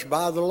judges us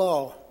by the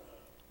law.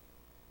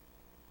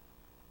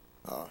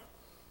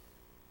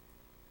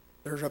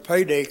 There's a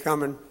payday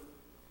coming.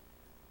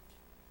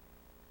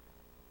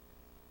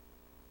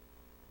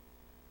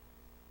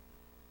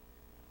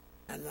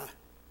 And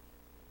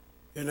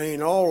it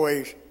ain't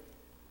always.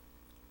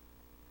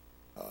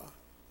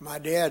 My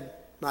dad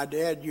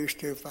used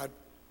to, if I'd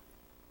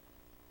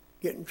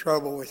get in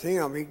trouble with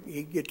him,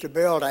 he'd get the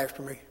belt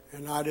after me,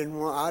 and I didn't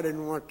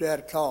want that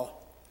at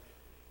all.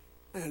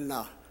 And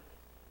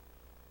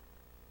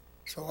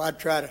so I'd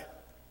try to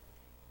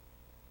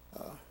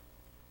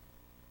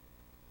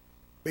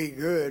be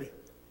good, as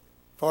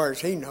far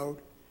as he knowed,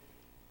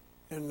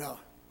 and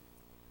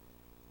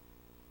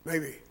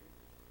maybe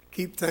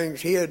keep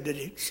things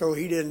hid so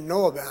he didn't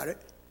know about it.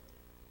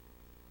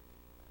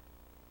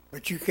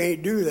 But you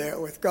can't do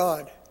that with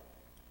God.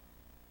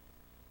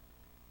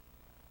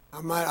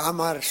 I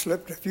might have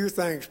slipped a few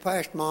things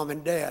past Mom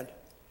and Dad,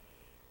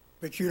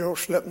 but you don't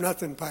slip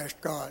nothing past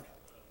God.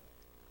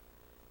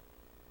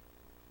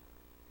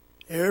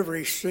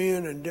 Every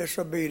sin and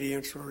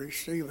disobedience will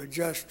receive a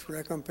just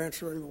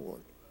recompense or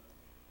reward.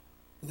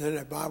 And then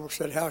the Bible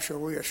said, how shall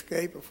we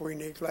escape if we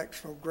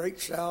neglect so great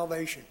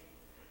salvation?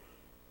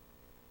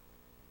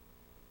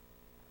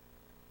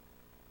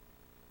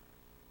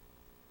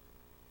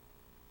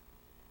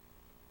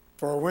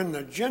 For when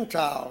the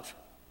Gentiles,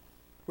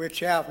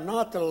 which have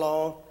not the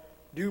law,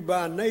 do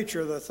by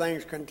nature the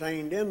things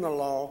contained in the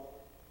law,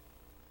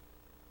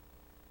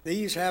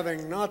 these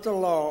having not the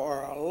law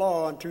are a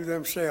law unto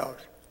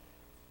themselves.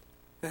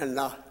 And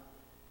I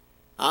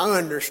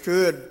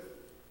understood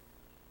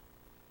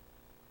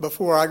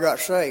before I got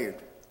saved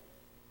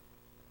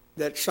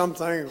that some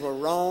things were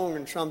wrong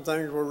and some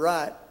things were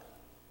right.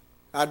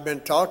 I'd been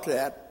taught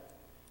that.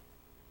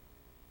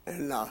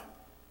 And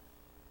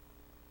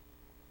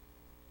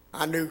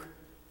I knew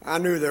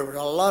there was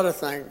a lot of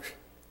things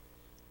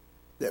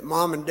that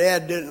Mom and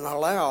Dad didn't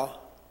allow.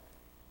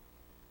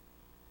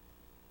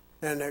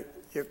 And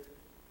if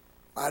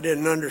I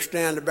didn't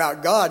understand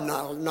about God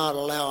not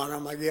allowing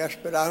them, I guess,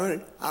 but I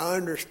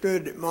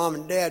understood that Mom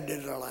and Dad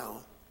didn't allow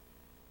them.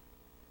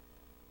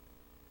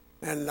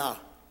 And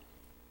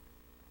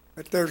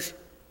but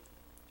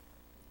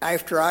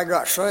after I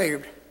got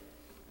saved,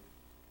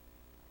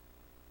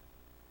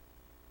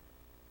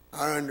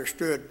 I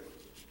understood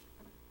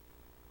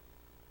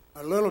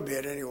a little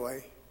bit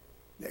anyway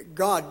that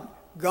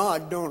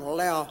God don't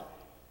allow.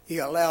 He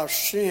allows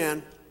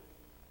sin,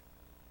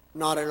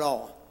 not at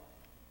all.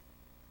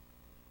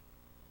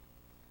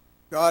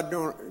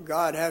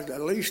 God has the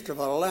least of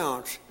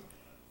allowance.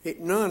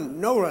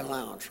 No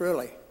allowance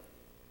really.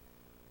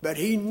 But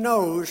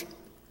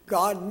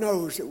God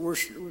knows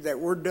that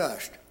we're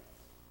dust.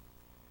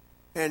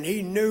 And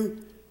he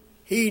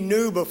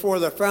knew before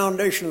the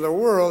foundation of the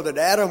world that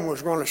Adam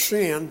was going to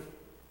sin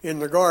in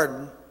the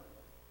garden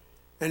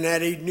and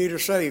that he'd need a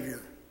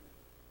Savior.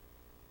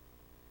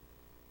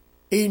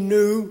 He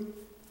knew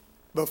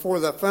before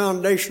the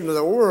foundation of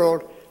the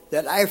world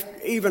that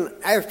even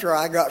after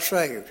I got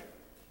saved,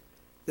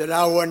 that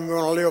I wasn't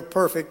going to live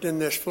perfect in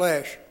this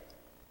flesh.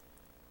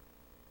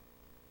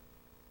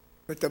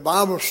 But the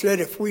Bible said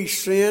if we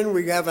sin,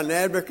 we have an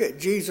advocate,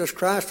 Jesus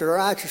Christ the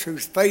righteous,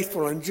 who's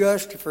faithful and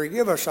just to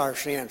forgive us our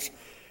sins.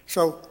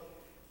 So,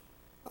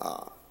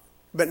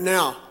 but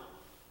now,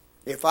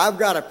 if I've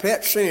got a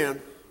pet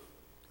sin,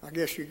 I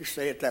guess you could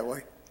say it that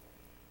way,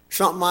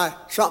 something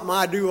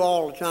I do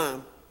all the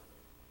time,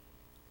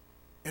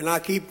 and I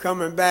keep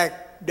coming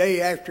back day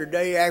after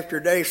day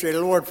after day, say,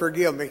 Lord,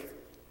 forgive me.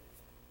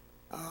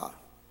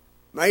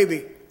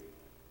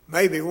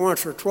 Maybe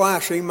once or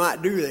twice He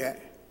might do that.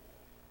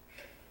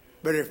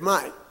 But if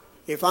my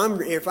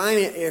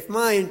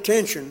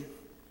intention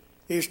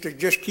is to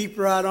just keep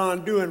right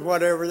on doing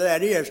whatever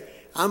that is,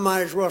 I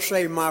might as well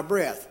save my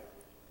breath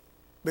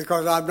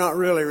because I've not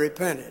really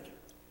repented.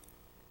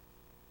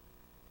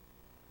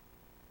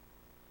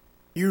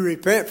 You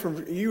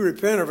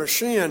repent of a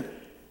sin,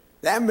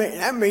 that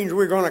means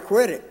we're going to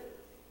quit it.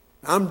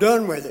 I'm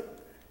done with it.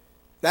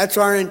 That's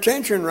our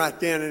intention right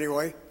then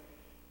anyway.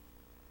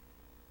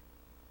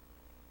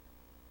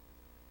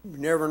 You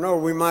never know,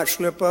 we might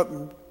slip up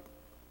and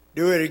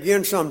do it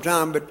again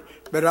sometime,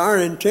 but our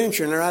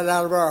intention right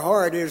out of our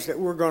heart is that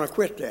we're going to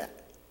quit that.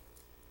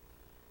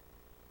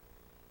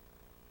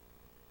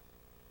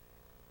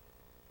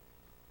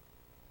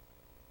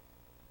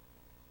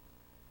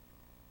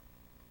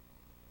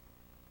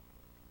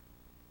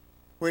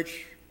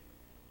 Which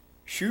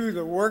shew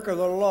the work of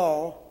the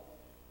law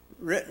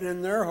written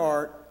in their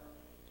heart,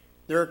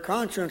 their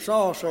conscience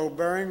also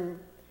bearing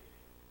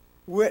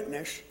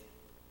witness,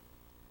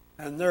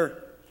 and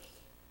their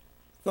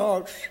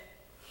thoughts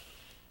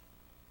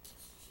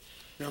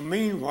the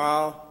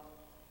meanwhile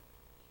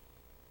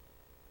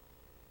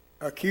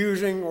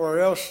accusing or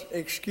else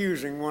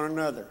excusing one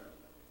another.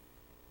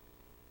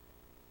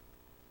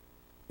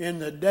 In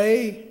the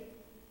day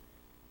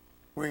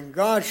when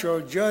God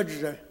shall judge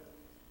the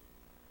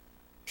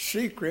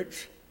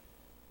secrets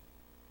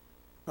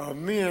of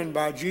men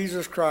by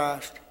Jesus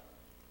Christ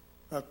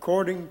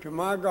according to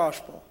my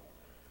gospel.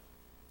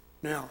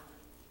 Now,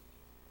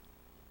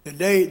 the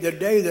day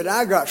that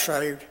I got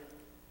saved,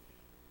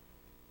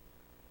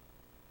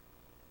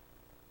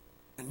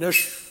 and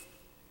this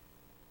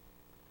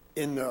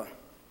in the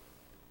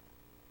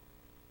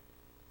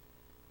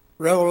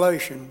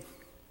Revelation,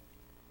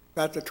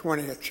 about the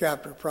 20th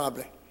chapter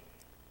probably,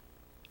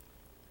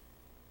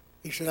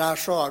 he said, I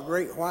saw a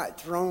great white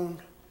throne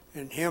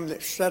and him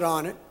that sat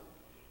on it,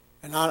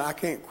 and I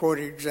can't quote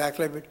it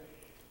exactly, but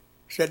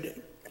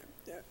said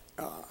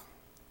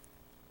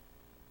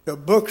the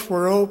books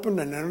were opened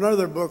and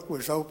another book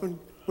was opened,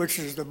 which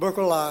is the book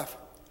of life,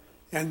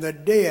 and the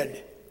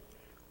dead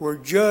were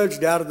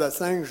judged out of the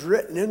things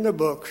written in the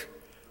books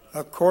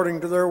according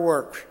to their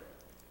works.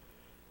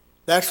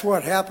 That's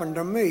what happened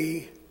to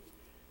me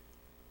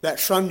that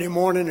Sunday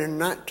morning in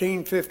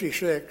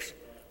 1956.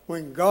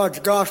 When God's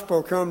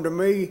gospel come to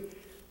me,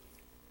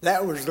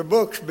 that was the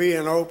books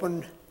being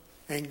opened,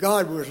 and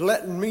God was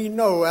letting me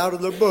know out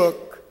of the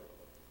book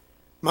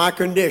my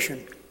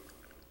condition.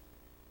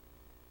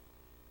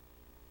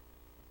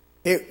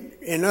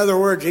 In other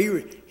words,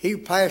 he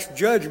passed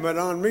judgment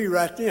on me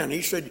right then.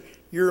 He said,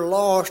 you're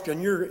lost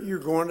and you're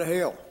going to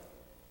hell.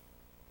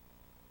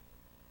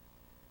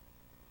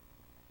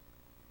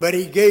 But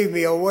he gave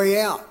me a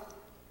way out.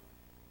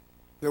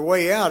 The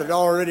way out had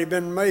already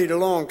been made a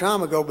long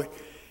time ago, but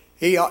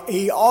he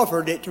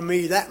offered it to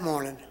me that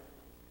morning.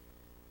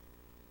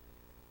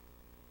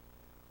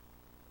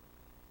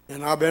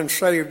 And I've been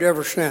saved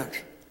ever since.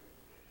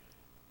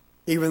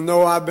 Even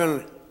though I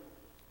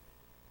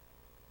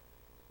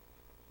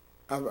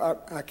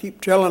keep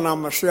telling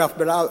on myself,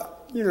 but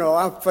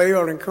I've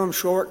failed and come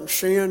short and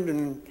sinned,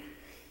 and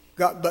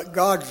but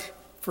God's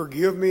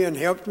forgive me and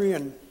helped me,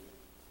 and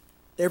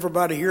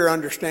everybody here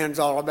understands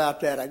all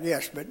about that, I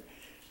guess. But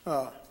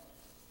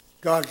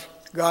God,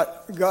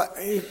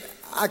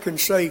 I can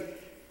say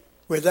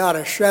without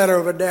a shadow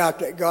of a doubt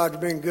that God's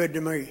been good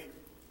to me.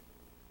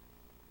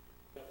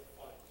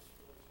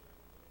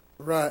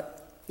 Right.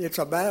 It's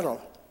a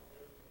battle.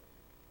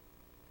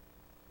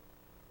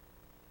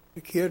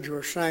 The kids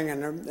were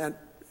singing, and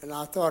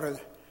I thought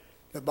of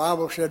the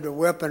Bible said the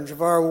weapons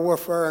of our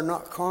warfare are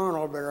not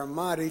carnal, but are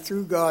mighty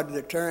through God to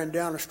the tearing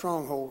down of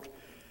strongholds.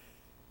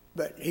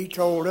 But he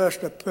told us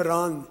to put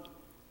on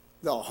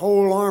the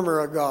whole armor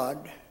of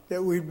God,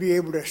 that we'd be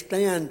able to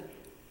stand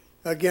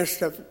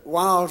against the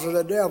wiles of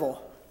the devil.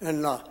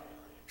 And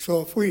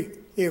so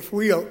if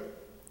we'll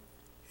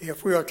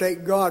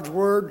take God's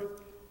word,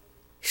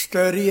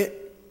 study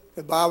it,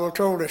 the Bible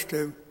told us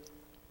to.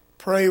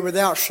 Pray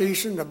without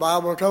ceasing, the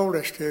Bible told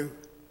us to.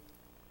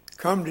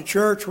 Come to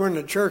church when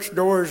the church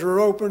doors are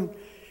open,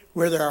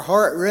 with our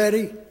heart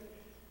ready.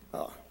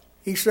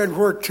 He said,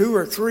 where 2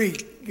 or 3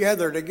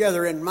 gather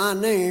together in my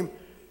name,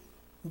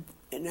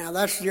 and now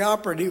that's the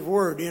operative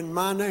word, in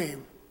my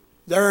name.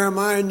 There am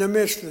I in the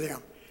midst of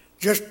them.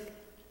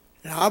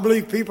 I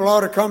believe people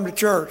ought to come to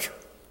church.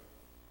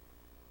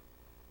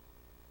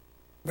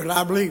 But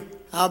I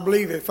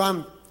believe if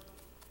I'm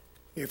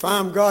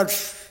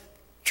God's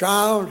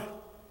child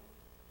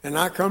and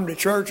I come to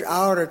church, I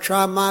ought to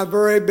try my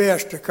very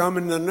best to come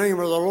in the name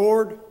of the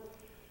Lord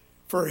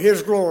for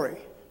His glory.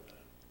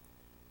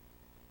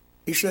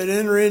 He said,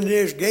 enter into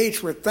His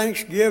gates with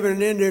thanksgiving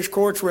and into His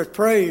courts with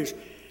praise.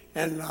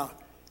 And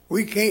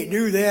we can't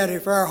do that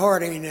if our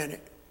heart ain't in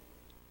it.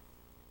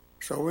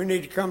 So we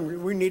need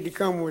to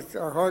come with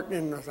our heart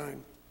in the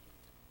thing.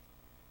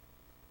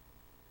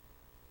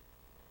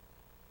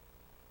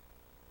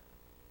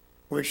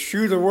 Which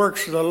through the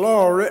works of the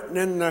law written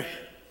in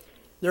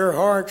their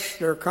hearts,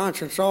 their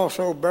conscience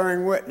also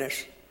bearing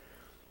witness,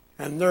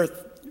 and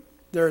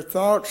their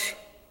thoughts,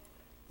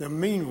 the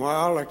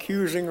meanwhile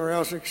accusing or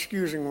else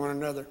excusing one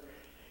another.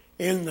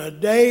 In the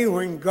day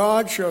when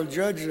God shall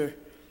judge the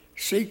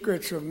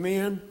secrets of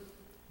men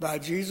by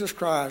Jesus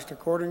Christ,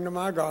 according to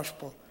my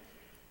gospel,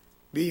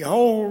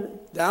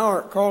 behold, thou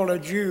art called a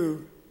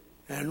Jew,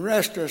 and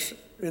restest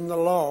in the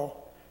law,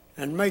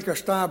 and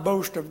makest thy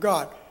boast of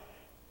God.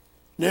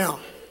 Now,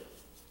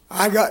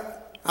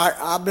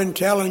 I've been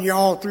telling you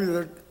all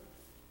through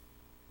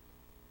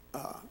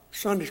the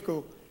Sunday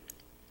school,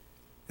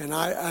 and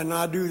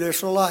I do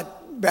this a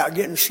lot about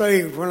getting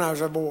saved when I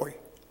was a boy,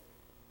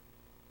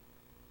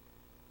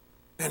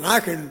 and I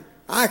can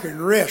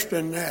rest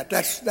in that.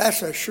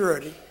 That's a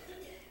surety.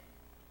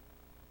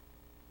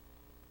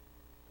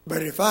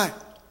 But if I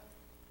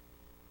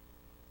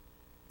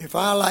do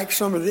like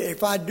some of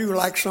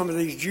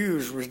these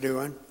Jews was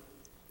doing,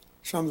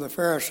 some of the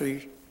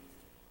Pharisees,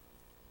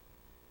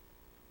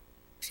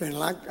 saying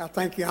I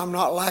think I'm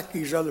not like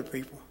these other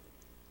people.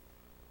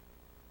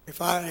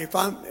 If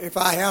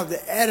I have the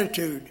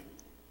attitude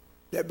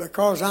that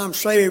because I'm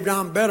saved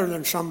I'm better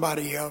than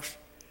somebody else,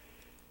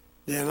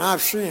 then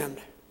I've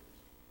sinned.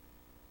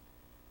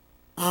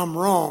 I'm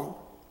wrong.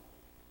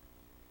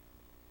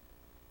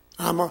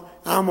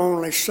 I'm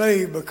only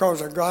saved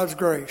because of God's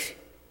grace.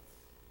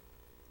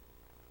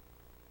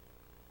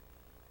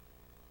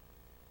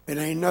 It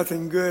ain't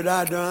nothing good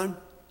I done.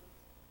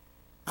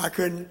 I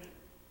couldn't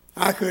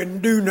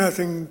do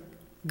nothing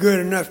good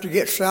enough to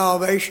get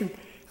salvation.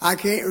 I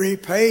can't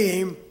repay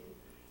Him.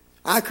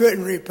 I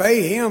couldn't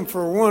repay Him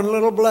for one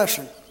little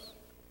blessing.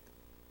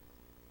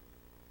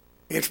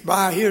 It's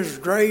by His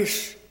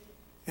grace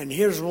and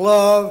His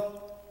love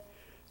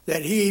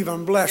that He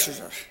even blesses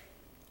us.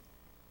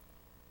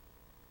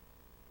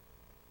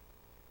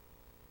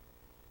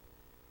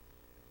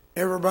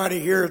 Everybody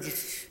here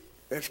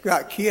that's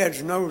got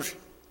kids knows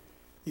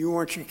you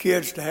want your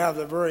kids to have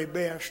the very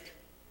best.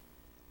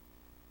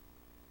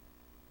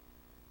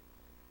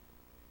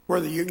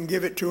 Whether you can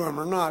give it to them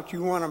or not,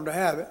 you want them to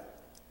have it.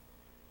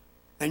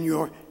 And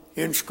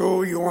in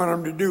school, you want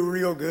them to do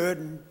real good.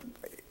 And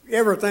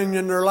everything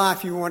in their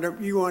life, you want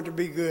to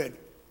be good.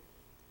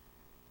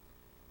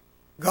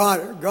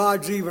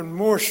 God's even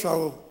more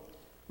so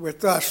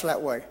with us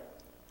that way.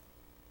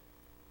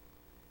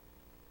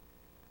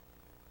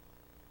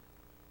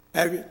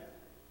 Have you?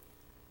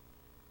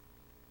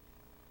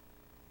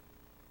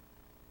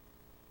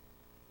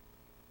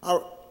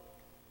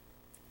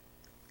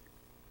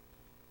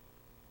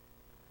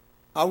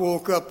 I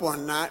woke up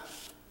one night,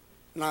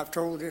 and I've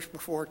told this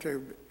before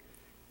too,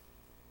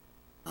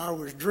 but I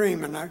was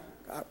dreaming, I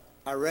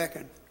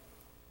reckon.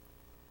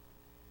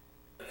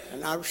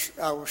 And I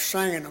was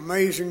singing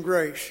Amazing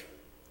Grace.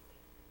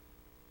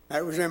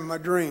 That was in my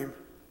dream.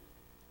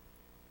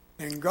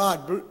 And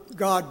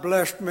God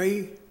blessed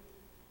me,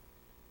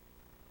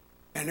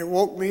 and it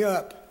woke me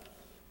up.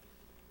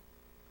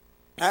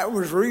 That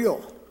was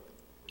real.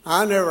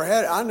 I never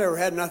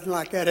had nothing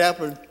like that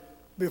happen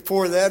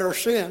before that or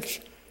since.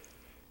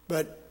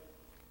 But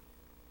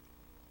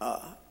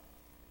have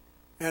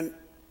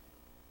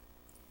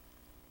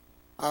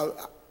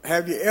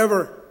you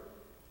ever?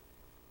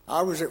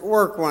 I was at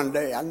work one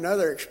day,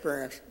 another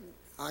experience.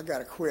 I got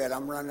to quit.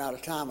 I'm running out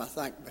of time, I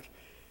think. But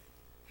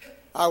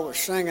I was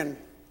singing.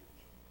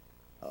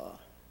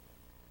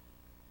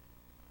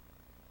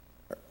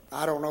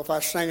 I don't know if I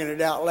was singing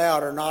it out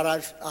loud or not. I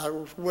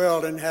was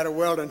welding, had a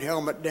welding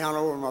helmet down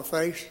over my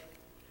face,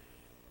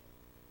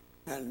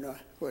 and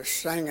was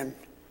singing,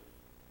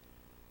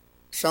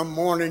 "Some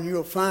morning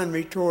you'll find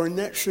me touring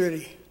that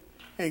city,"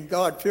 and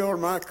God filled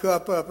my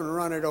cup up and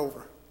run it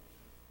over.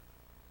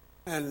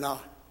 And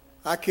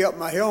I kept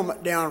my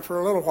helmet down for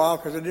a little while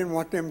because I didn't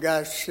want them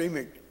guys to see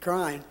me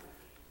crying.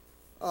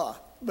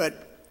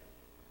 But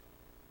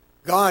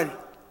God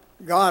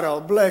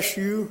will bless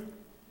you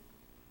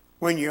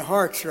when your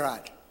heart's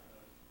right.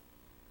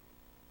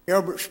 I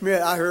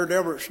heard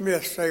Albert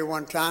Smith say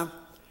one time,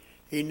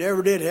 he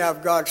never did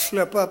have God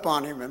slip up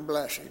on him and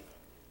bless him.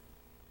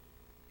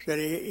 Said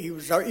he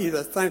was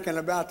either thinking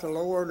about the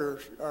Lord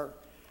or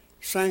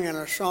singing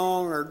a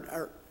song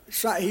or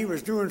he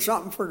was doing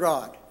something for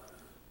God.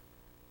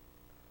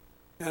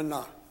 And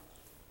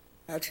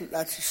that's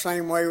the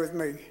same way with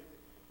me.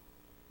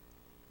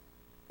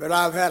 But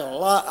I've had a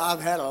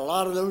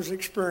lot of those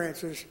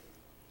experiences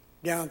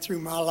down through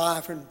my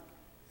life,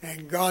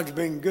 and God's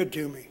been good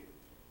to me.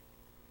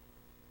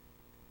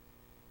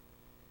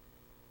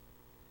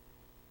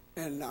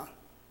 And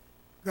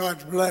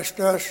God's blessed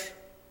us,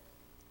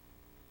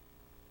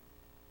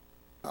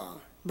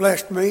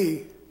 blessed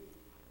me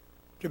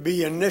to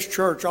be in this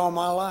church all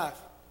my life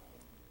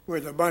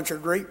with a bunch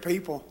of great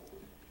people.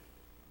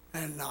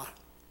 And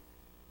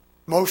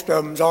most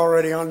of them's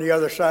already on the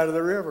other side of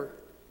the river.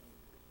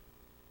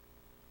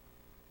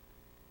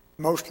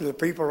 Most of the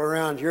people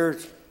around here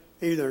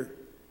either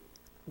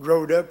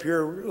growed up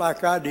here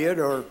like I did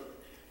or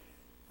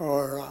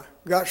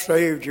got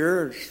saved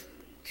here.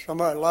 A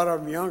lot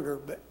of them younger,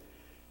 but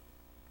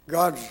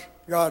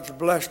God's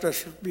blessed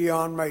us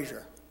beyond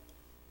measure.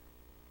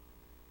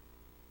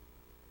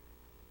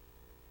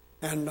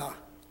 And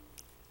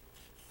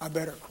I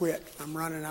better quit. I'm running out.